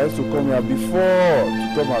 Those days I used to come here before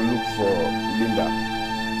to come and look for Linda.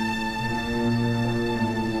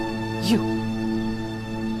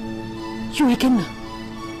 You Ikenna.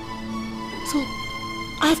 So,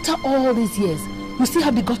 after all these years, you still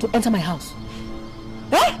have the guts to enter my house?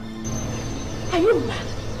 Eh? Are you mad?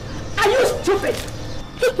 Are you stupid?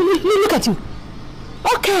 Look at you.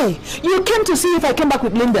 Okay, you came to see if I came back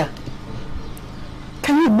with Linda.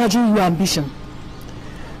 Can you imagine your ambition?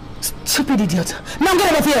 Stupid idiot. Now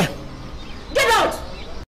get out of here. Get out!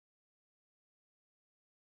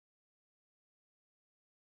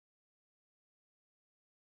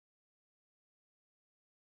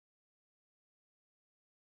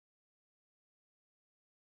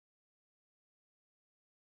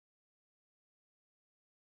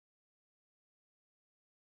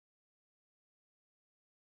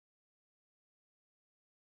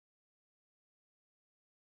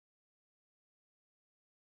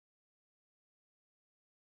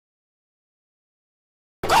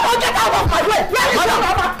 Get out of my way!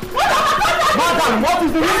 Madam, what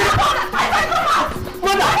is the reason?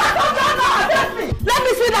 Madam! Let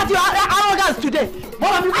me see that you are arrogant today.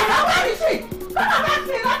 Madam, you can't. Where is she? Madam, let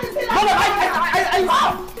me see that.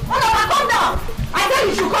 Madam, calm down. I said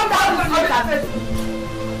you should come down.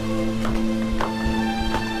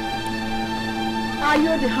 Are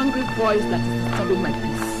you the hungry voice that is disturbing my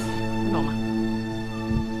peace? No, ma.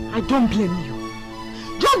 I don't blame you.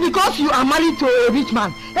 Just because you are married to a rich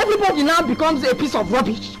man, everybody now becomes a piece of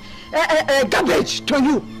rubbish, garbage to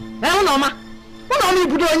you.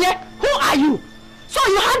 Who are you? So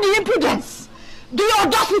you have the impudence, the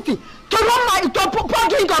audacity pour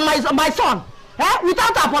drink on my son,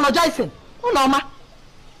 without apologizing. Oh no, ma.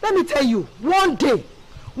 Let me tell you, one day,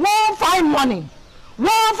 one fine morning,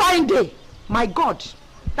 one fine day, my God,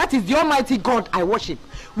 that is the Almighty God I worship,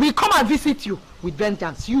 will come and visit you with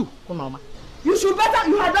vengeance. You, oh no, ma. You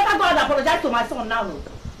had better go and apologize to my son now.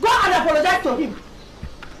 Go and apologize to him.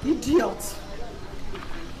 Idiot.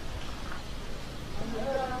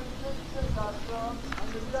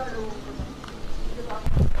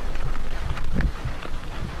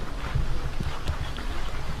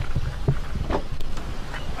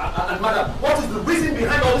 And madam, what is the reason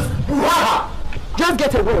behind all this brouhaha? Just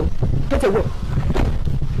get away. Get away.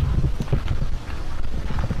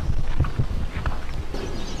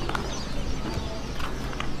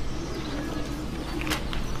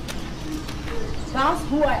 That's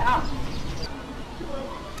who I am.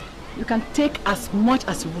 You can take as much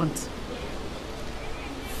as you want.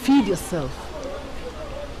 Feed yourself.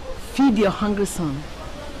 Feed your hungry son.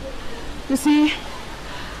 You see,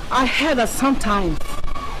 I heard that sometimes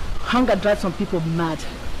hunger drives some people mad.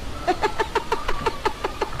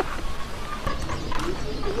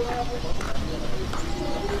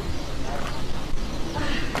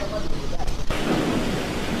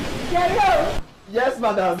 Yes,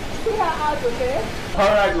 madam. See her out, okay? All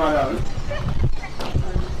right, madam.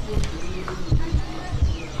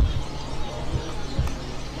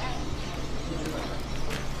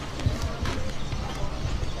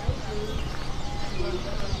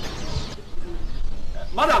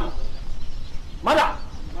 Madam! Madam!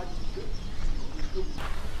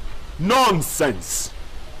 Nonsense!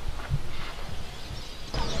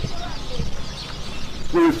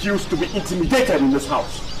 We refuse to be intimidated in this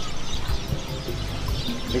house.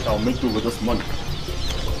 I think I'll make do with this money.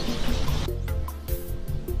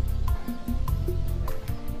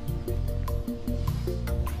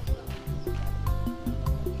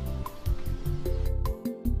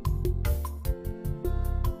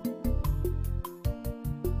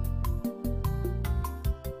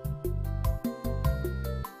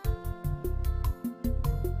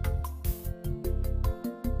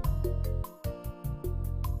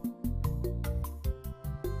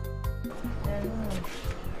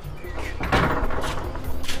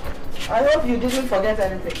 I hope you didn't forget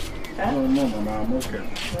anything. Huh? No, Mama, I'm okay.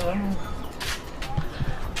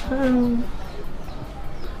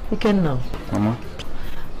 Ikenna, Mama?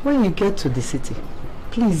 when you get to the city,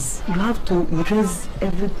 please, you have to erase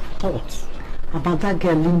every thought about that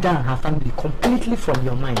girl Linda and her family completely from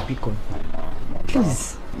your mind, Biko.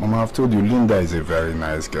 Please. Mama, I've told you, Linda is a very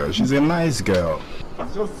nice girl. She's a nice girl.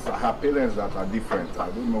 It's just her parents that are different. I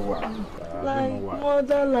don't know why. Like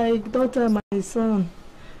mother, like daughter, my son.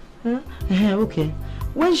 Huh? Okay.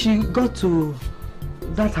 When she got to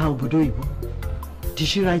that Obodo, did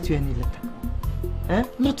she write you any letter?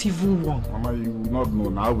 Not even one. Mama, you will not know.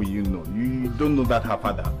 How will you know? You don't know that her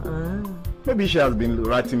father. Maybe she has been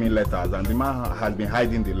writing me letters and the man has been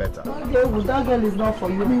hiding the letter. Okay, well, that girl is not for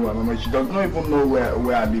you. Meanwhile, Mama, she does not even know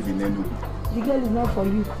where I live in Enugu. The girl is not for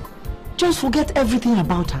you. Just forget everything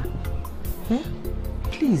about her.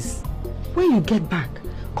 Please, when you get back,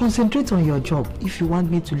 concentrate on your job if you want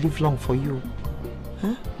me to live long for you.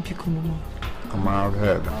 Biko, Mama. Mama, I've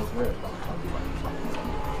heard.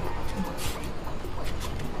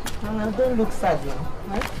 Mama, don't look sad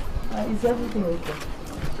now. Is everything okay?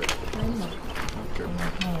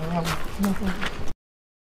 Okay.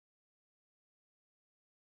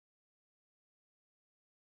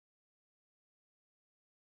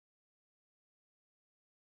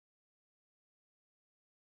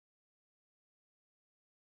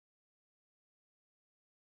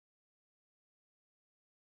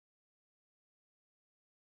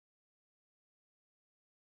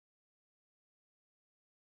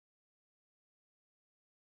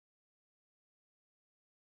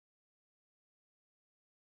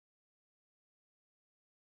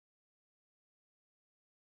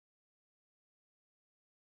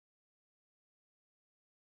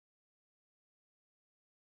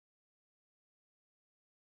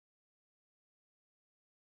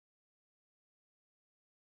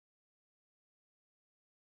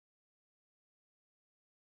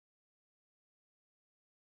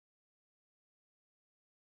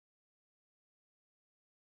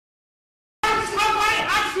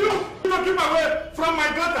 Keep away from my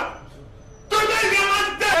daughter. Today you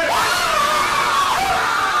are dead.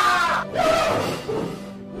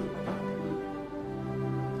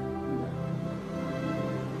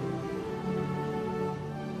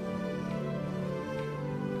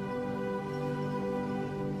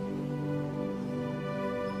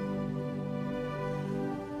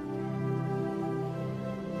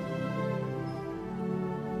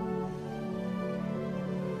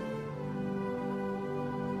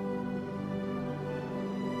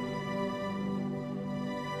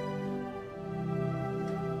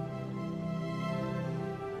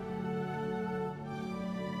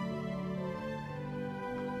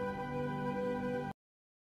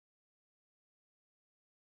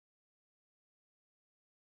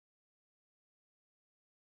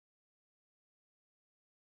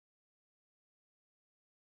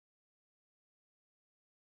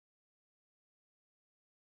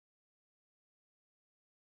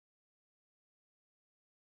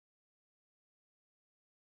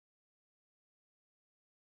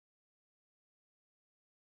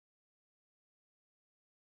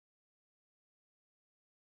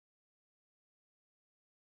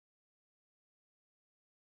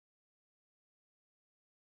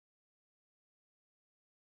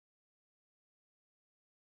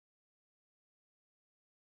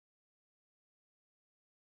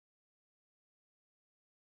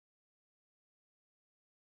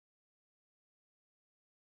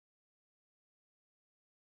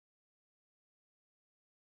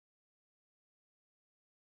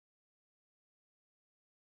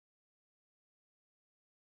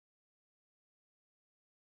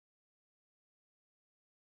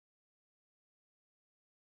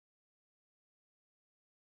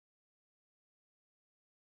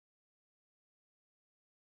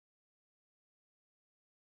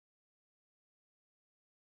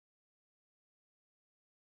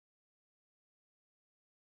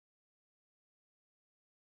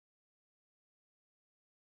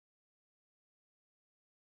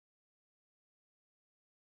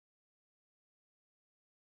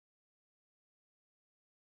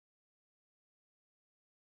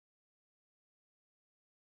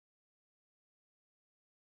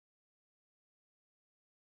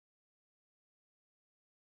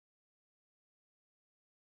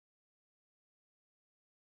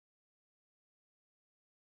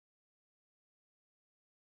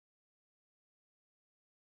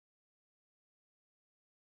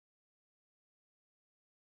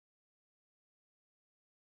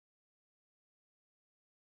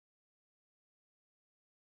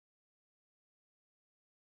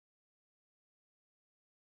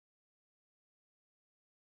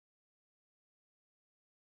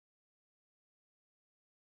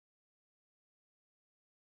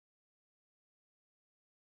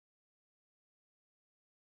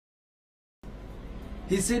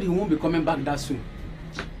 He said he won't be coming back that soon.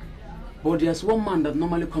 But there's one man that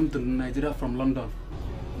normally comes to Nigeria from London.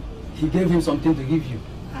 He gave him something to give you.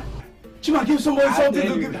 Chima gave someone something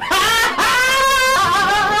to give me.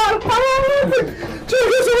 Chima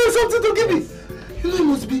gave someone something to give me. You know, it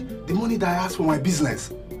must be the money that I asked for my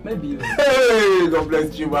business. Maybe. Hey, God bless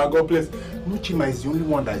Chima, God bless. No, Chima is the only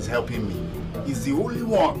one that is helping me. He's the only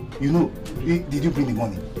one. You know, did you bring the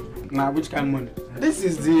money? Nah, which kind of money? This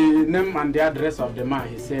is the name and the address of the man.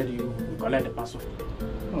 He said you will collect the parcel.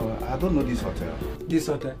 Oh, I don't know this hotel. This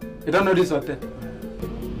hotel? You don't know this hotel?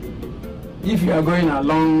 If you are going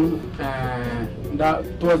along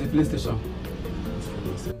towards the police station,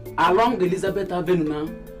 along the Elizabeth Avenue now,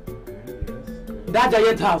 that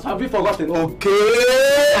giant house, have you forgotten?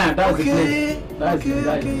 Okay. That's okay. The place. That's the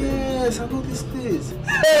place. Yes, I know this place.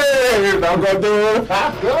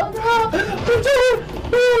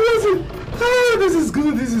 Hey, this is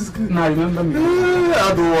good, this is good. Now remember me.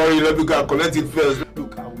 Don't worry, let me go and collect it first.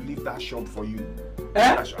 Look, I will leave that shop for you.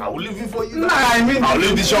 Eh? I will leave it for you. Nah, I mean, I'll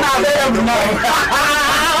leave the shop for you.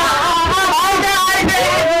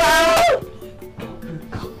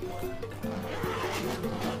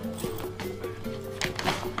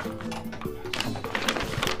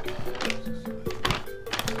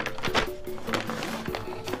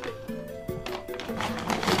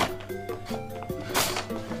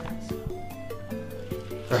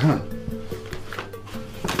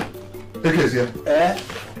 Here. Eh?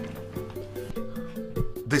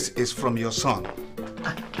 This is from your son.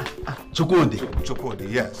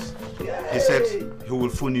 Chukwudi, yes. He said he will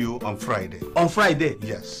phone you on Friday. On Friday?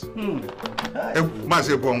 Yes.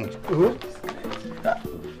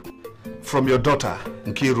 From your daughter,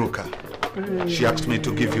 Nkiruka. She asked me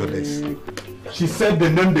to give you this. She said the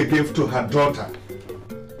name they gave to her daughter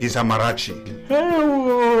is Amarachi. The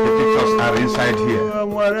pictures are inside here.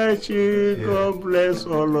 Amarachi, yeah. God bless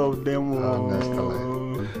all of them.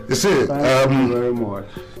 You see, thank you very much.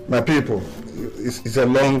 My people, it's a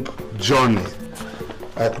long journey.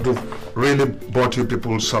 I could have really bought you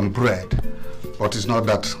people some bread, but it's not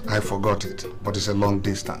that I forgot it, but it's a long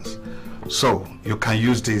distance. So you can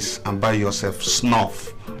use this and buy yourself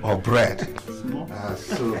snuff or bread.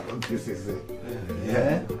 So this is it.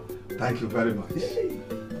 Yeah. Thank you very much.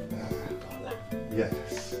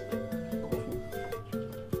 Yes.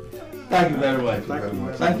 Thank you very much. Thank you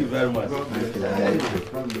very Thank you very much. much. Thank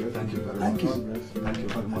you. Thank you very much. Thank you. Thank you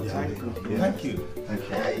very much. Thank you. Thank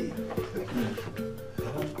you.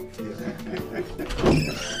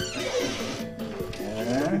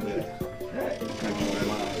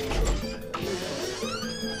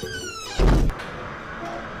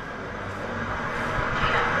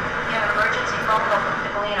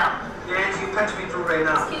 Yes, you touch me through right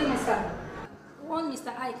now. Excuse me, sir. One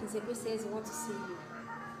Mr. Ikenna says he wants to see you.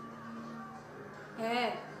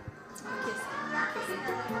 Okay, sir.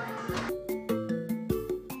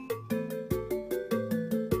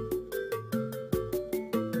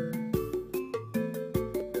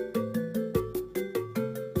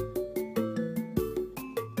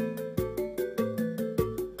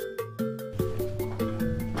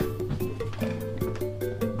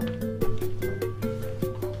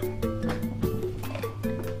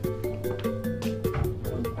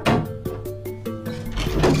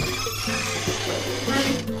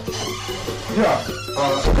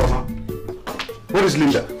 Where is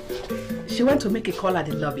Linda? She went to make a call at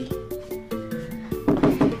the lobby.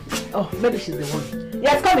 Oh, maybe she's the one.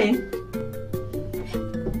 Yes, come in.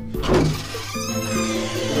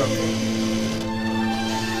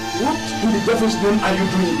 What in the devil's name are you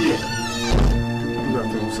doing here? Good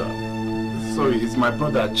afternoon, sir. Sorry, it's my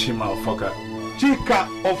brother Chima Ofoka. Chika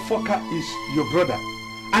Ofoka is your brother.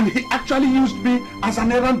 And he actually used me as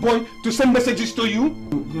an errand boy to send messages to you?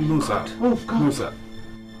 No, sir. Oh, God. No, sir.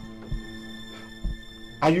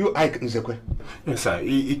 Are you Ike Nzekwe? Yes, sir.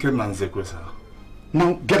 Ikenna Nzekwe, sir.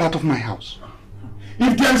 Now get out of my house.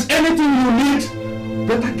 If there's anything you need,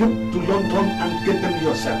 better get to London and get them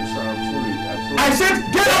yourself. Sir, I'm sorry. I said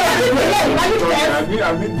get out of the way! I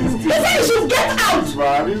need this. You said you should get out! But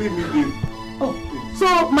I really need it. Oh,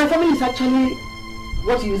 so my family is actually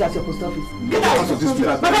what you use as your post office. Get out of this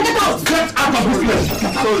place. Baba, get out! Get out of this place!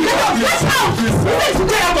 Get out! Get out!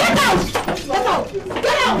 Get out!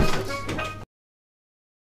 Get out!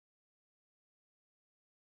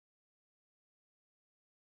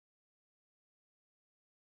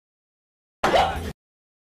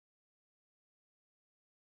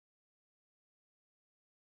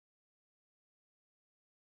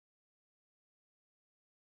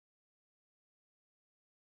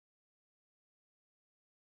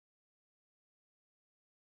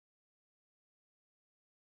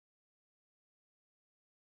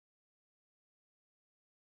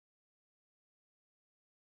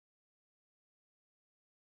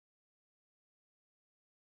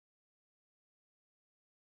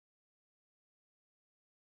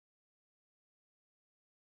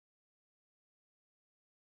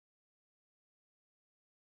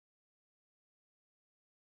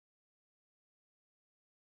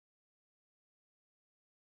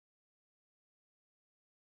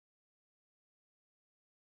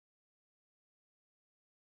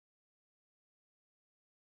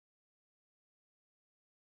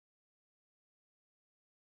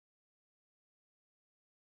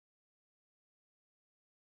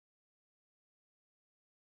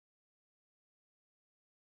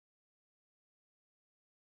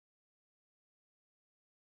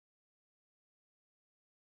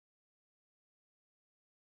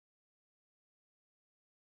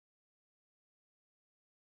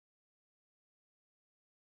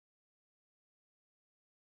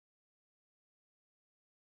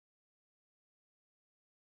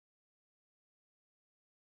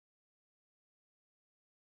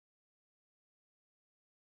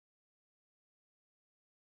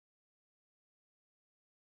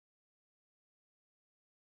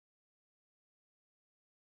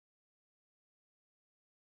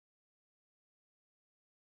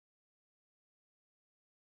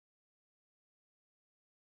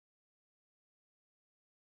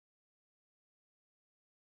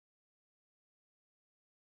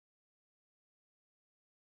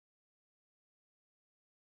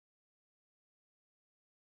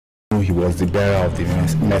 he was the bearer of the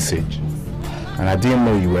message. And I didn't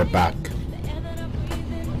know you were back.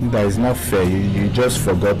 That is not fair. You just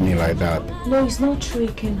forgot me like that. No, it's not true,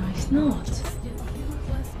 Ikenna. It's not.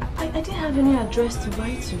 I didn't have any address to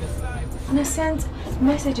write to. And I sent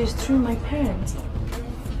messages through my parents.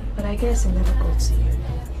 But I guess I never got to you.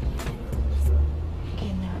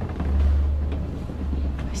 Ikenna,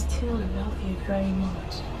 I still love you very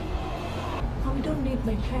much. And we don't need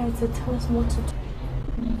my parents to tell us what to do.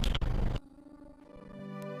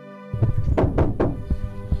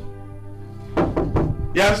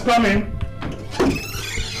 Yes, come in.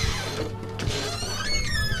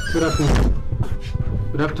 Good afternoon.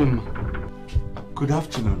 Good afternoon. Good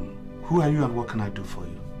afternoon. Who are you and what can I do for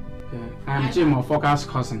you? I'm Jim of Focus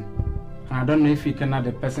cousin. And I don't know if Ikenna,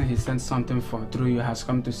 the person he sent something for through you, has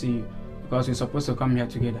come to see you. Because we're supposed to come here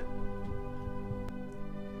together.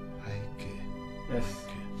 Okay. Yes.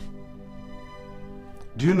 Okay.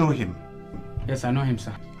 Do you know him? Yes, I know him,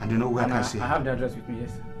 sir. And you know where I can see him? I have the address with me,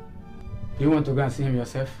 yes. Do you want to go and see him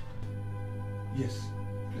yourself? Yes,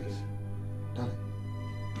 please. Darling,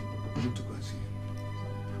 I need to go and see him.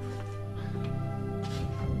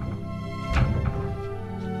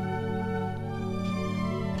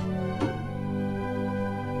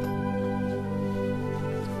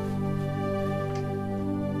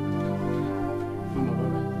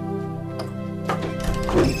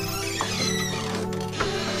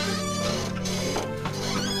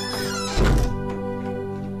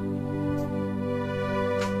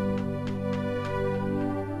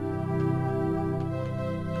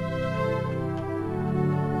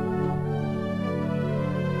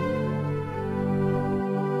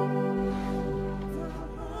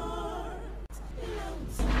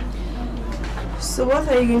 So what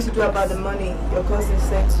are you going to do about the money your cousin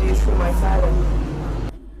sent to you through my father?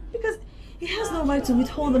 Because he has no right to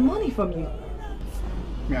withhold the money from you.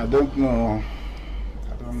 I don't know.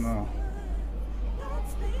 I don't know.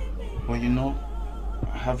 Well, you know,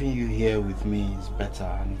 having you here with me is better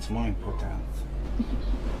and it's more important.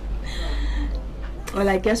 Well,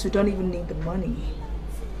 I guess we don't even need the money.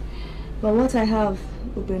 But what I have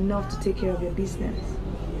will be enough to take care of your business.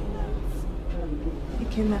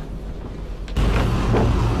 Ikenna,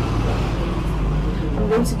 I'm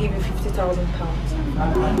going to give you £50,000.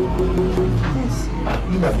 Yes.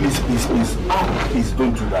 Linda, please. Please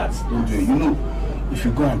don't do that. Don't do it. You know, if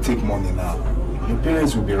you go and take money now, your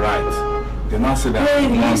parents will be right. They'll not say that. Hey,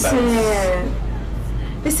 listen.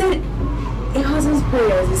 They said a husband's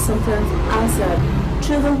prayers is sometimes answered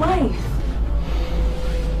through the wife.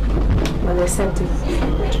 But they sent it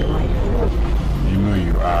to your wife. You know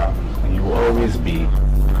you are, and you will always be.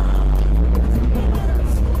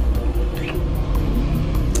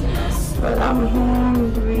 But I'm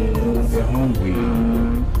hungry. You're hungry.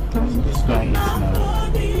 Let's go and eat now.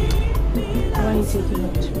 Why are you taking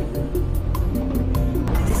up to me?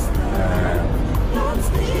 Just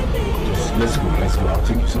let's go. I'll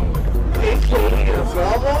take you somewhere. Let's go.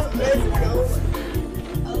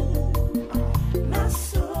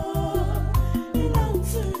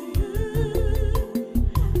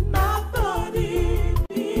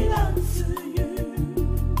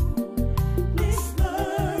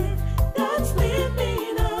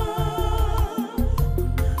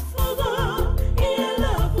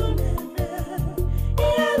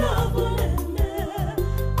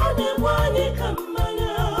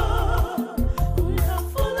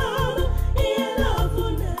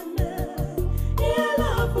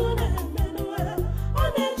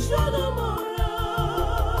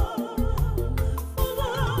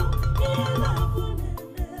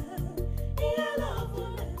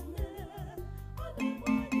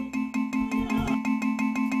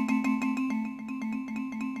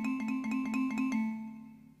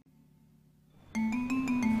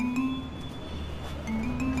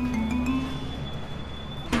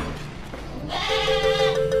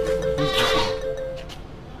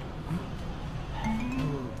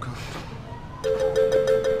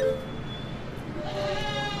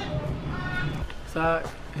 Sir,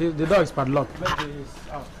 the door is padlocked.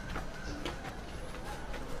 Out.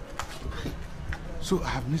 So I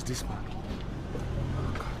have missed this man.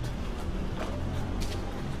 Oh God.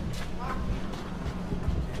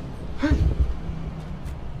 Hey.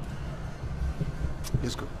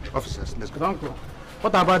 Let's go. Officers, let's go. Uncle,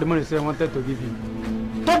 what about the money I wanted to give him?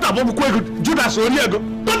 Don't about Bukwegu, Judas Oniego.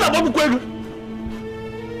 Don't about Bukwegu.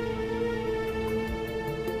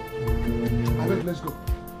 Let's go.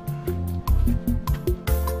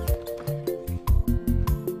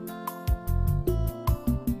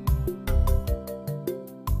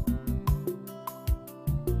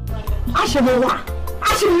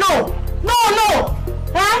 Ashim, no!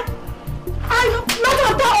 Eh? Not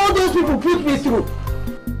after all those people put me through.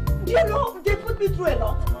 Do you know they put me through a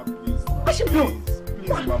lot? Mama, please. I should know.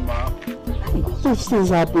 Please, Mama. These things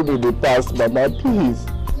happened in the past, Mama, please.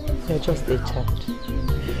 You're just a child.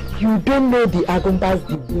 You don't know the Agumbas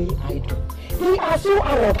the way I do. They are so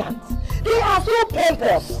arrogant. They are so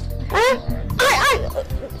pompous. Huh?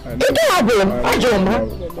 It can happen.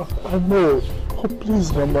 I know. Oh,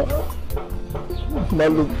 please, Mama. Now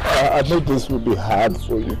look, I know this will be hard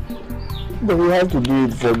for you. But you have to do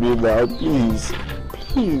it for me now, please.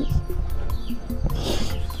 Please.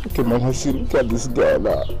 Okay, Mama, see, look at this girl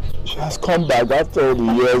now. She has come back after all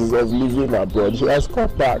the years of living abroad. She has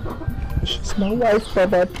come back. She's my wife,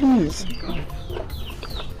 Mama, please.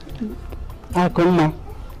 Ikenna.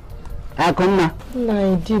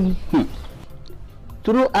 Naidin.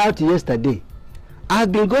 Throughout yesterday,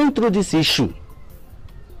 I've been going through this issue.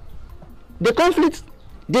 The conflict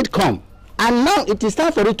did come, and now it is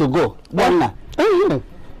time for it to go.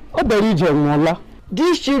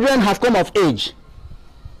 These children have come of age.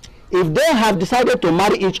 If they have decided to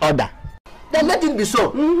marry each other, then let it be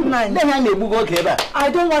so. I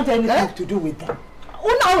don't want anything to do with them.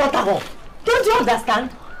 Don't you understand?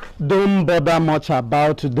 Don't bother much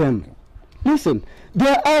about them. Listen,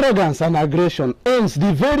 their arrogance and aggression ends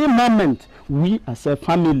the very moment we as a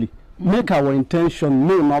family make our intention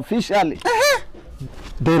known officially.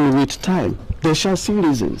 Then with time, they shall see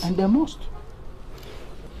reasons. And they must.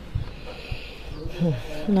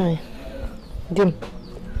 No. Dim,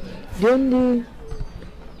 the only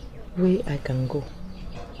way I can go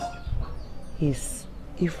is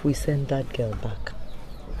if we send that girl back.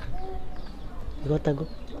 You gotta go.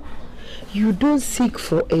 You don't seek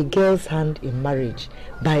for a girl's hand in marriage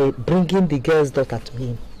by bringing the girl's daughter to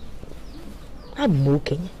him. I'm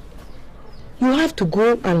okay. You have to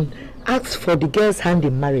go and ask for the girl's hand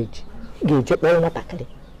in marriage. Do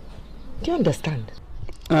you understand?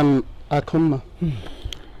 Ikenna,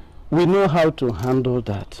 we know how to handle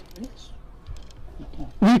that.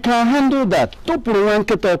 We can handle that.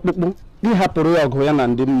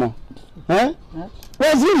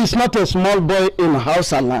 Wazir is not a small boy in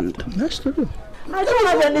house and land. That's true. I don't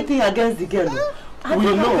have anything against the girl. I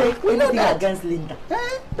don't have anything against Linda.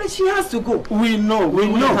 But she has to go. We know. We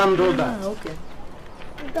will handle that. Okay.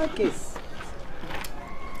 In that case.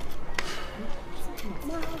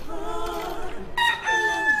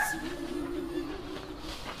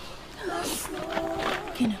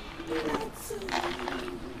 Ikenna.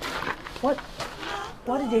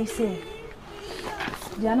 What did they say?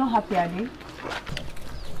 They are not happy, are they?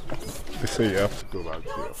 They say you have to go back to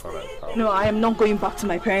your father's house. No, I am not going back to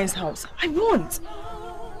my parents' house. I won't.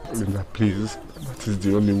 Linda, please. That is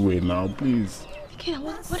the only way now, please. Ikenna,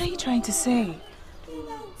 what are you trying to say?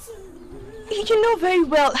 You know very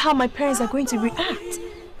well how my parents are going to react.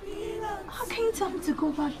 How can you tell me to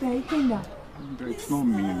go back there, Ikenna? It's not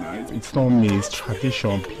me now. It's not me. It's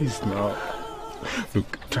tradition. Please now.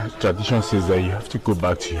 Look, tradition says that you have to go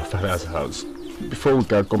back to your father's house before we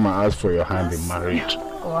can come and ask for your hand in marriage.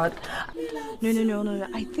 What? No.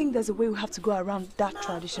 I think there's a way we have to go around that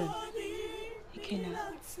tradition. Ikenna.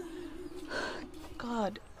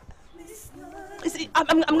 God. See,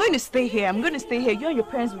 I'm going to stay here. I'm going to stay here. You and your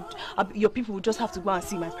parents, your people will just have to go and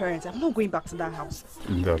see my parents. I'm not going back to that house.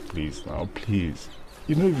 Linda, please now, please.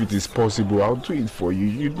 You know, if it is possible, I'll do it for you.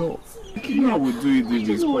 You know I will do it if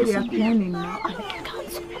it's possible. What they are planning now. I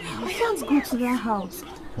can't go to that house.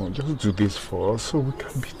 Oh, just do this for us so we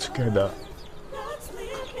can be together.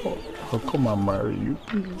 I'll come and marry you,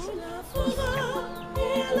 please.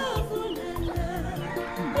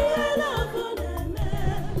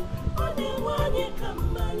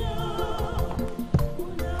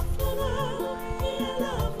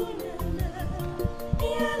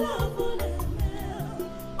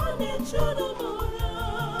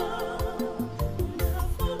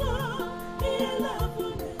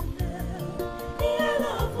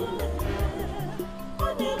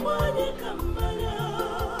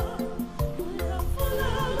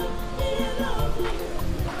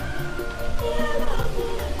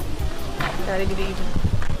 Daddy, good evening.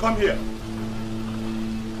 Come here.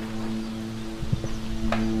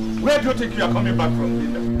 Where do you think you are coming back from,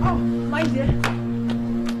 Linda? Oh, my dear.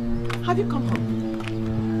 Have you come home?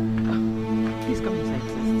 Please come inside,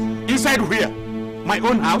 please. Inside where? My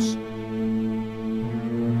own house?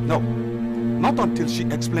 No, not until she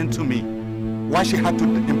explained to me why she had to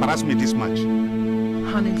embarrass me this much.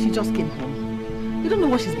 Honey, she just came home. You don't know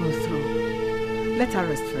what she's going through. Let her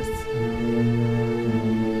rest first.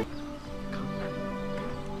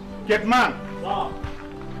 Get man!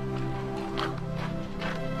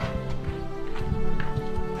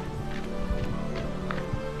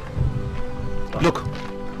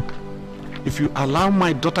 you allow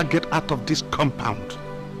my daughter get out of this compound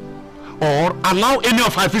or allow any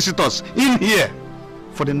of her visitors in here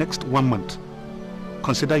for the next 1 month,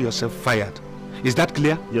 consider yourself fired. Is that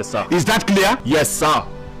clear? Yes, sir. Is that clear? Yes, sir.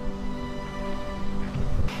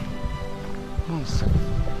 Nonsense.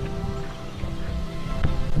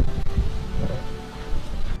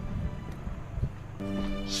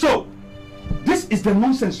 So, this is the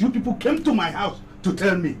nonsense you people came to my house to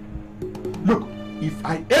tell me. Look, if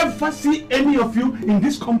I ever see any of you in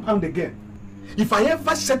this compound again, if I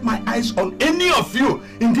ever set my eyes on any of you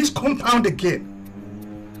in this compound again,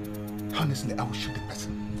 honestly, I will shoot the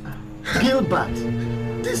person. Gilbert,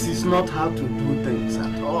 this is not how to do things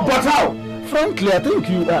at all. But how? Frankly, I think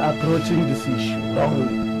you are approaching this issue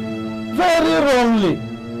wrongly. Very wrongly.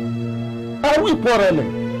 Are we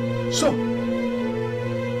quarreling? So,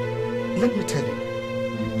 let me tell you,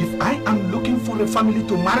 if I am looking for a family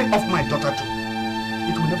to marry off my daughter to,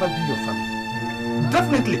 it will never be your family.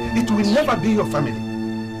 Definitely, it will never be your family.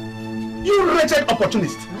 You wretched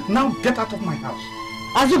opportunist. Now get out of my house.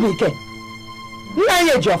 Azubike,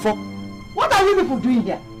 what are you people doing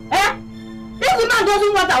here? Eh? If the man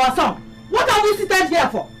doesn't want our son, what are we seated here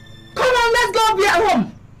for? Come on, let's go be at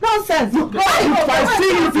home. Nonsense. If I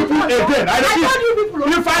see you people again,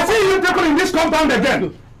 if I see you people in this compound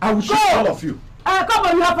again, I will shoot all of you. Come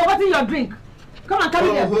on, you have forgotten your drink. Come on,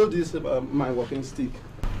 carry them. Hold this, my walking stick.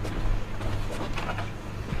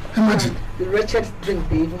 Imagine. The wretched drink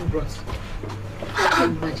they even brought.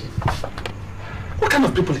 Imagine. What kind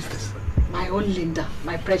of people is this? My own Linda,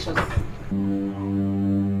 my precious.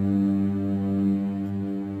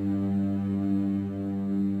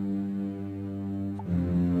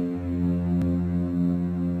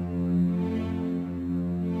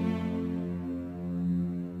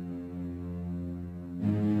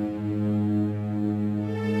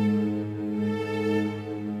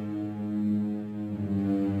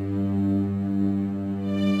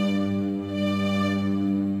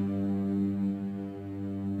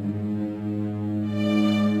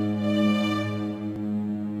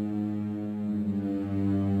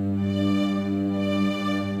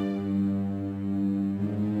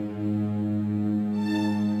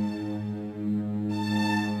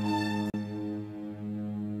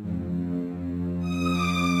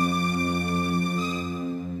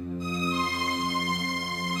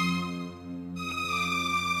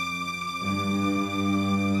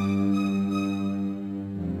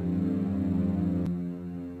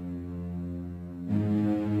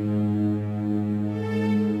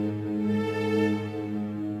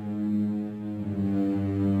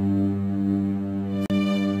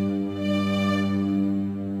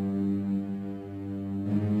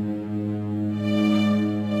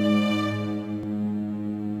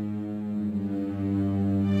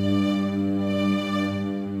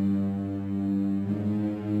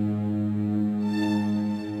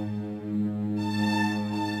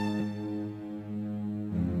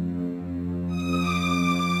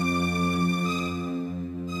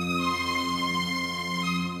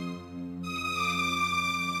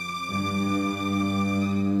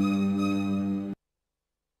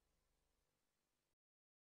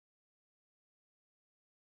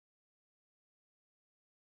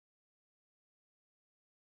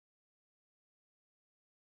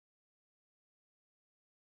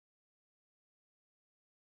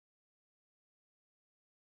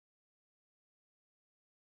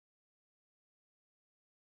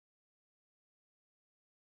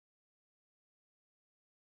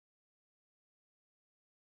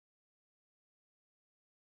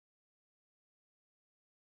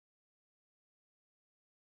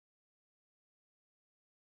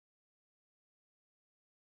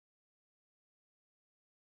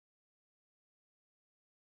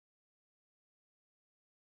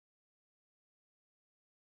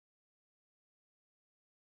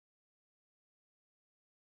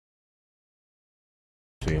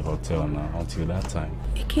 To a hotel now until that time.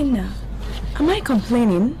 Ikenna, am I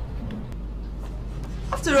complaining?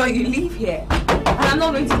 After all, you live here. And I'm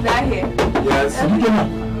not going to die here. Yes.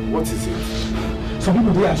 What is it? Some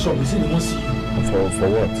people they are shocked. They say they won't see you. For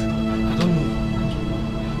what? I don't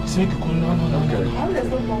know. Say you come no. I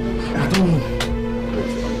don't know.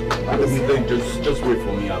 Just wait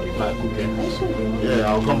for me. I'll be back, okay?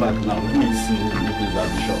 Yeah, I'll come back now. Let me see the people at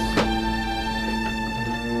the shop.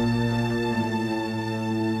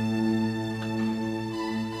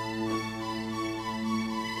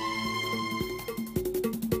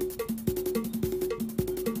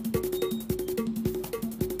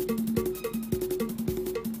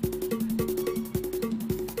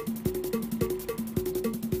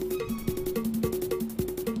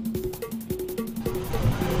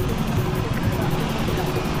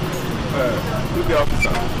 the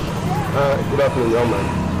officer. Good afternoon, young man.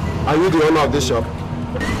 Are you the owner of this shop?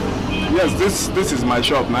 Yes, this is my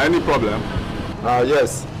shop. Now, any problem?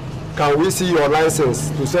 Yes. Can we see your license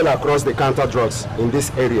to sell across the counter drugs in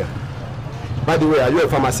this area? By the way, are you a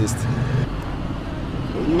pharmacist?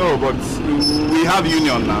 No, but we have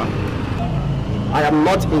union now. I am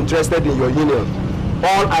not interested in your union.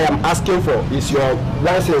 All I am asking for is your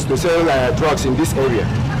license to sell drugs in this area.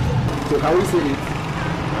 So can we see it?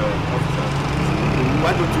 Officer,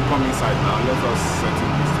 why don't you come inside now? Let us settle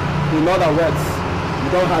this. In other words, you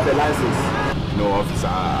don't have a license. No, officer,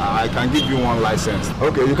 I can give you one license.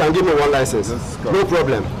 Okay, you can give me one license. No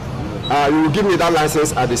problem. You will give me that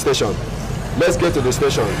license at the station. Let's get to the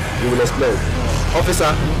station. You will explain.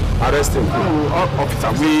 Officer, arrest him.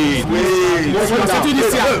 Officer, wait. Let's settle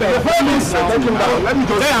this here. Take him down. Let me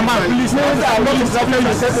go. Hey, man, please. I'm not interested in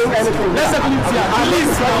settling anything. Let's settle it here.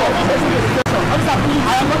 Please. Officer, please.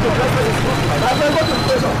 I am not interested in this. I will go to the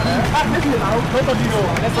station. Take me now. Both of you.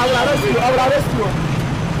 I will arrest you. I will arrest you.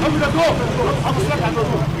 Officer, go. Officer, can go.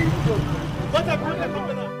 What a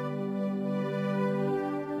problem.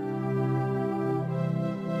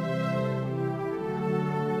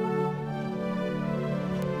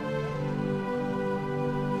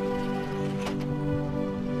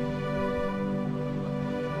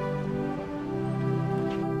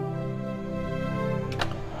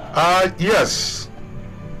 Yes.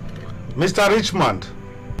 Mr. Richmond,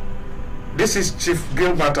 this is Chief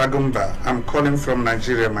Gilbert Agumba. I'm calling from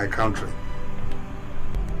Nigeria, my country.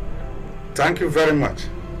 Thank you very much.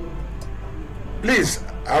 Please,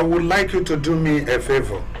 I would like you to do me a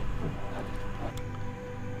favor.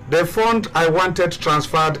 The fund I wanted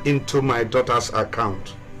transferred into my daughter's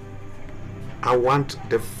account, I want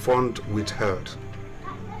the fund withheld.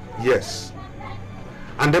 Yes.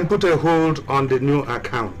 And then put a hold on the new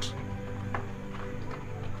account.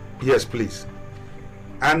 Yes, please.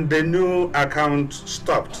 And the new account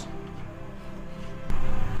stopped.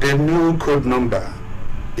 The new code number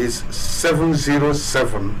is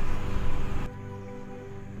 707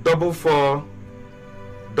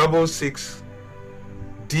 4466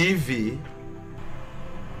 DV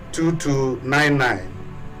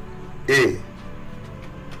 2299A.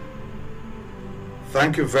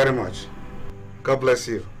 Thank you very much. God bless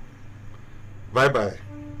you. Bye-bye.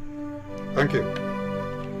 Thank you.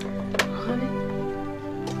 Honey,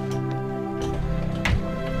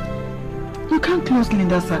 you can't close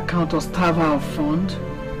Linda's account or starve her of fund.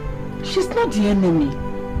 She's not the enemy.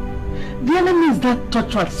 The enemy is that thought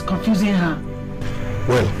that's confusing her.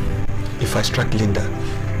 Well, if I strike Linda,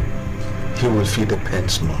 he will feel the pain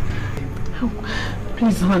more. Oh,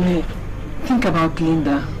 please, honey, think about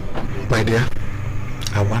Linda. My dear,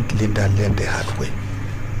 I want Linda to learn the hard way.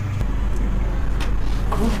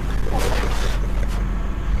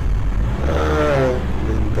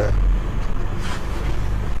 Linda.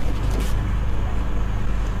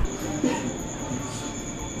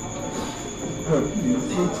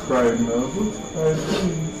 Don't cry now. Don't cry,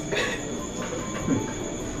 please.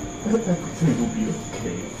 Everything will be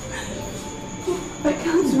okay. I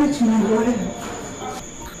can't reach my lawyer.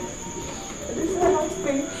 This is how to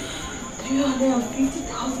pay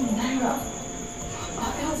 350,000 naira.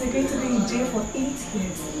 Our parents are going to be in jail for 8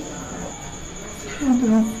 years.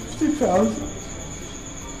 350,000?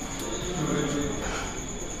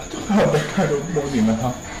 I don't have that kind of money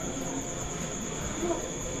now.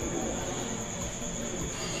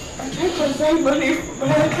 I tried to save money, but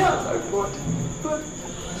I can't afford. But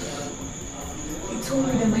he told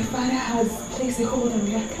me that my father has placed a hold on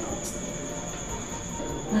the account.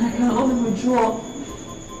 And I can only withdraw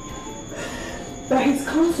by his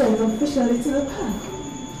consent officially to the bank.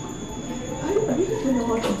 I really don't know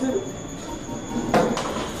what to do.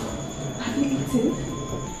 Have you eaten?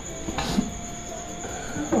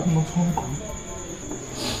 I'm not hungry.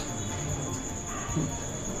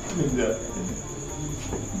 Linda,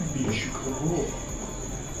 maybe you should go home.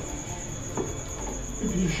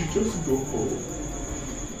 Maybe you should just go home.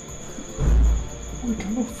 We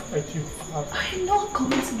cannot fight your father. I'm not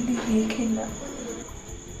going to leave you, Ikenna.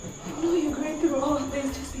 I know you're going through all of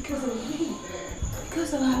this just because of me.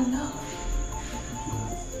 Because of our love.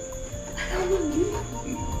 I don't want to leave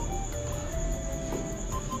you.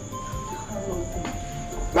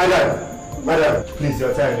 Madam, please,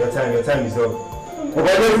 your time is up. Let's go.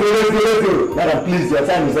 Madam, please, your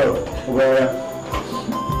time is up.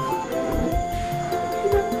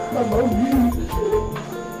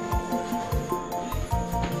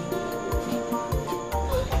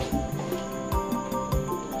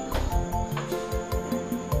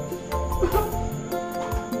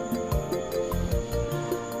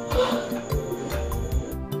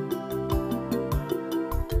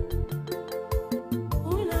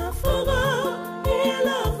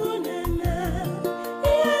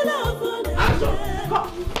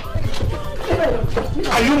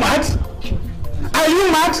 Are you mad? Are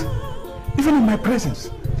you mad? Even in my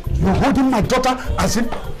presence, you're holding my daughter as if...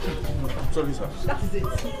 Sorry, sir. That is it.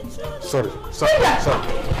 Sorry. Linda! Sorry.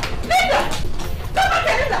 Linda! Come back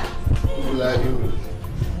here, Linda! Who are you?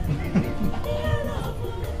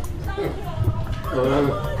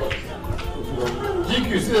 Jig,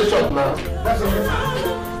 you see the shot now? That's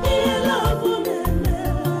okay.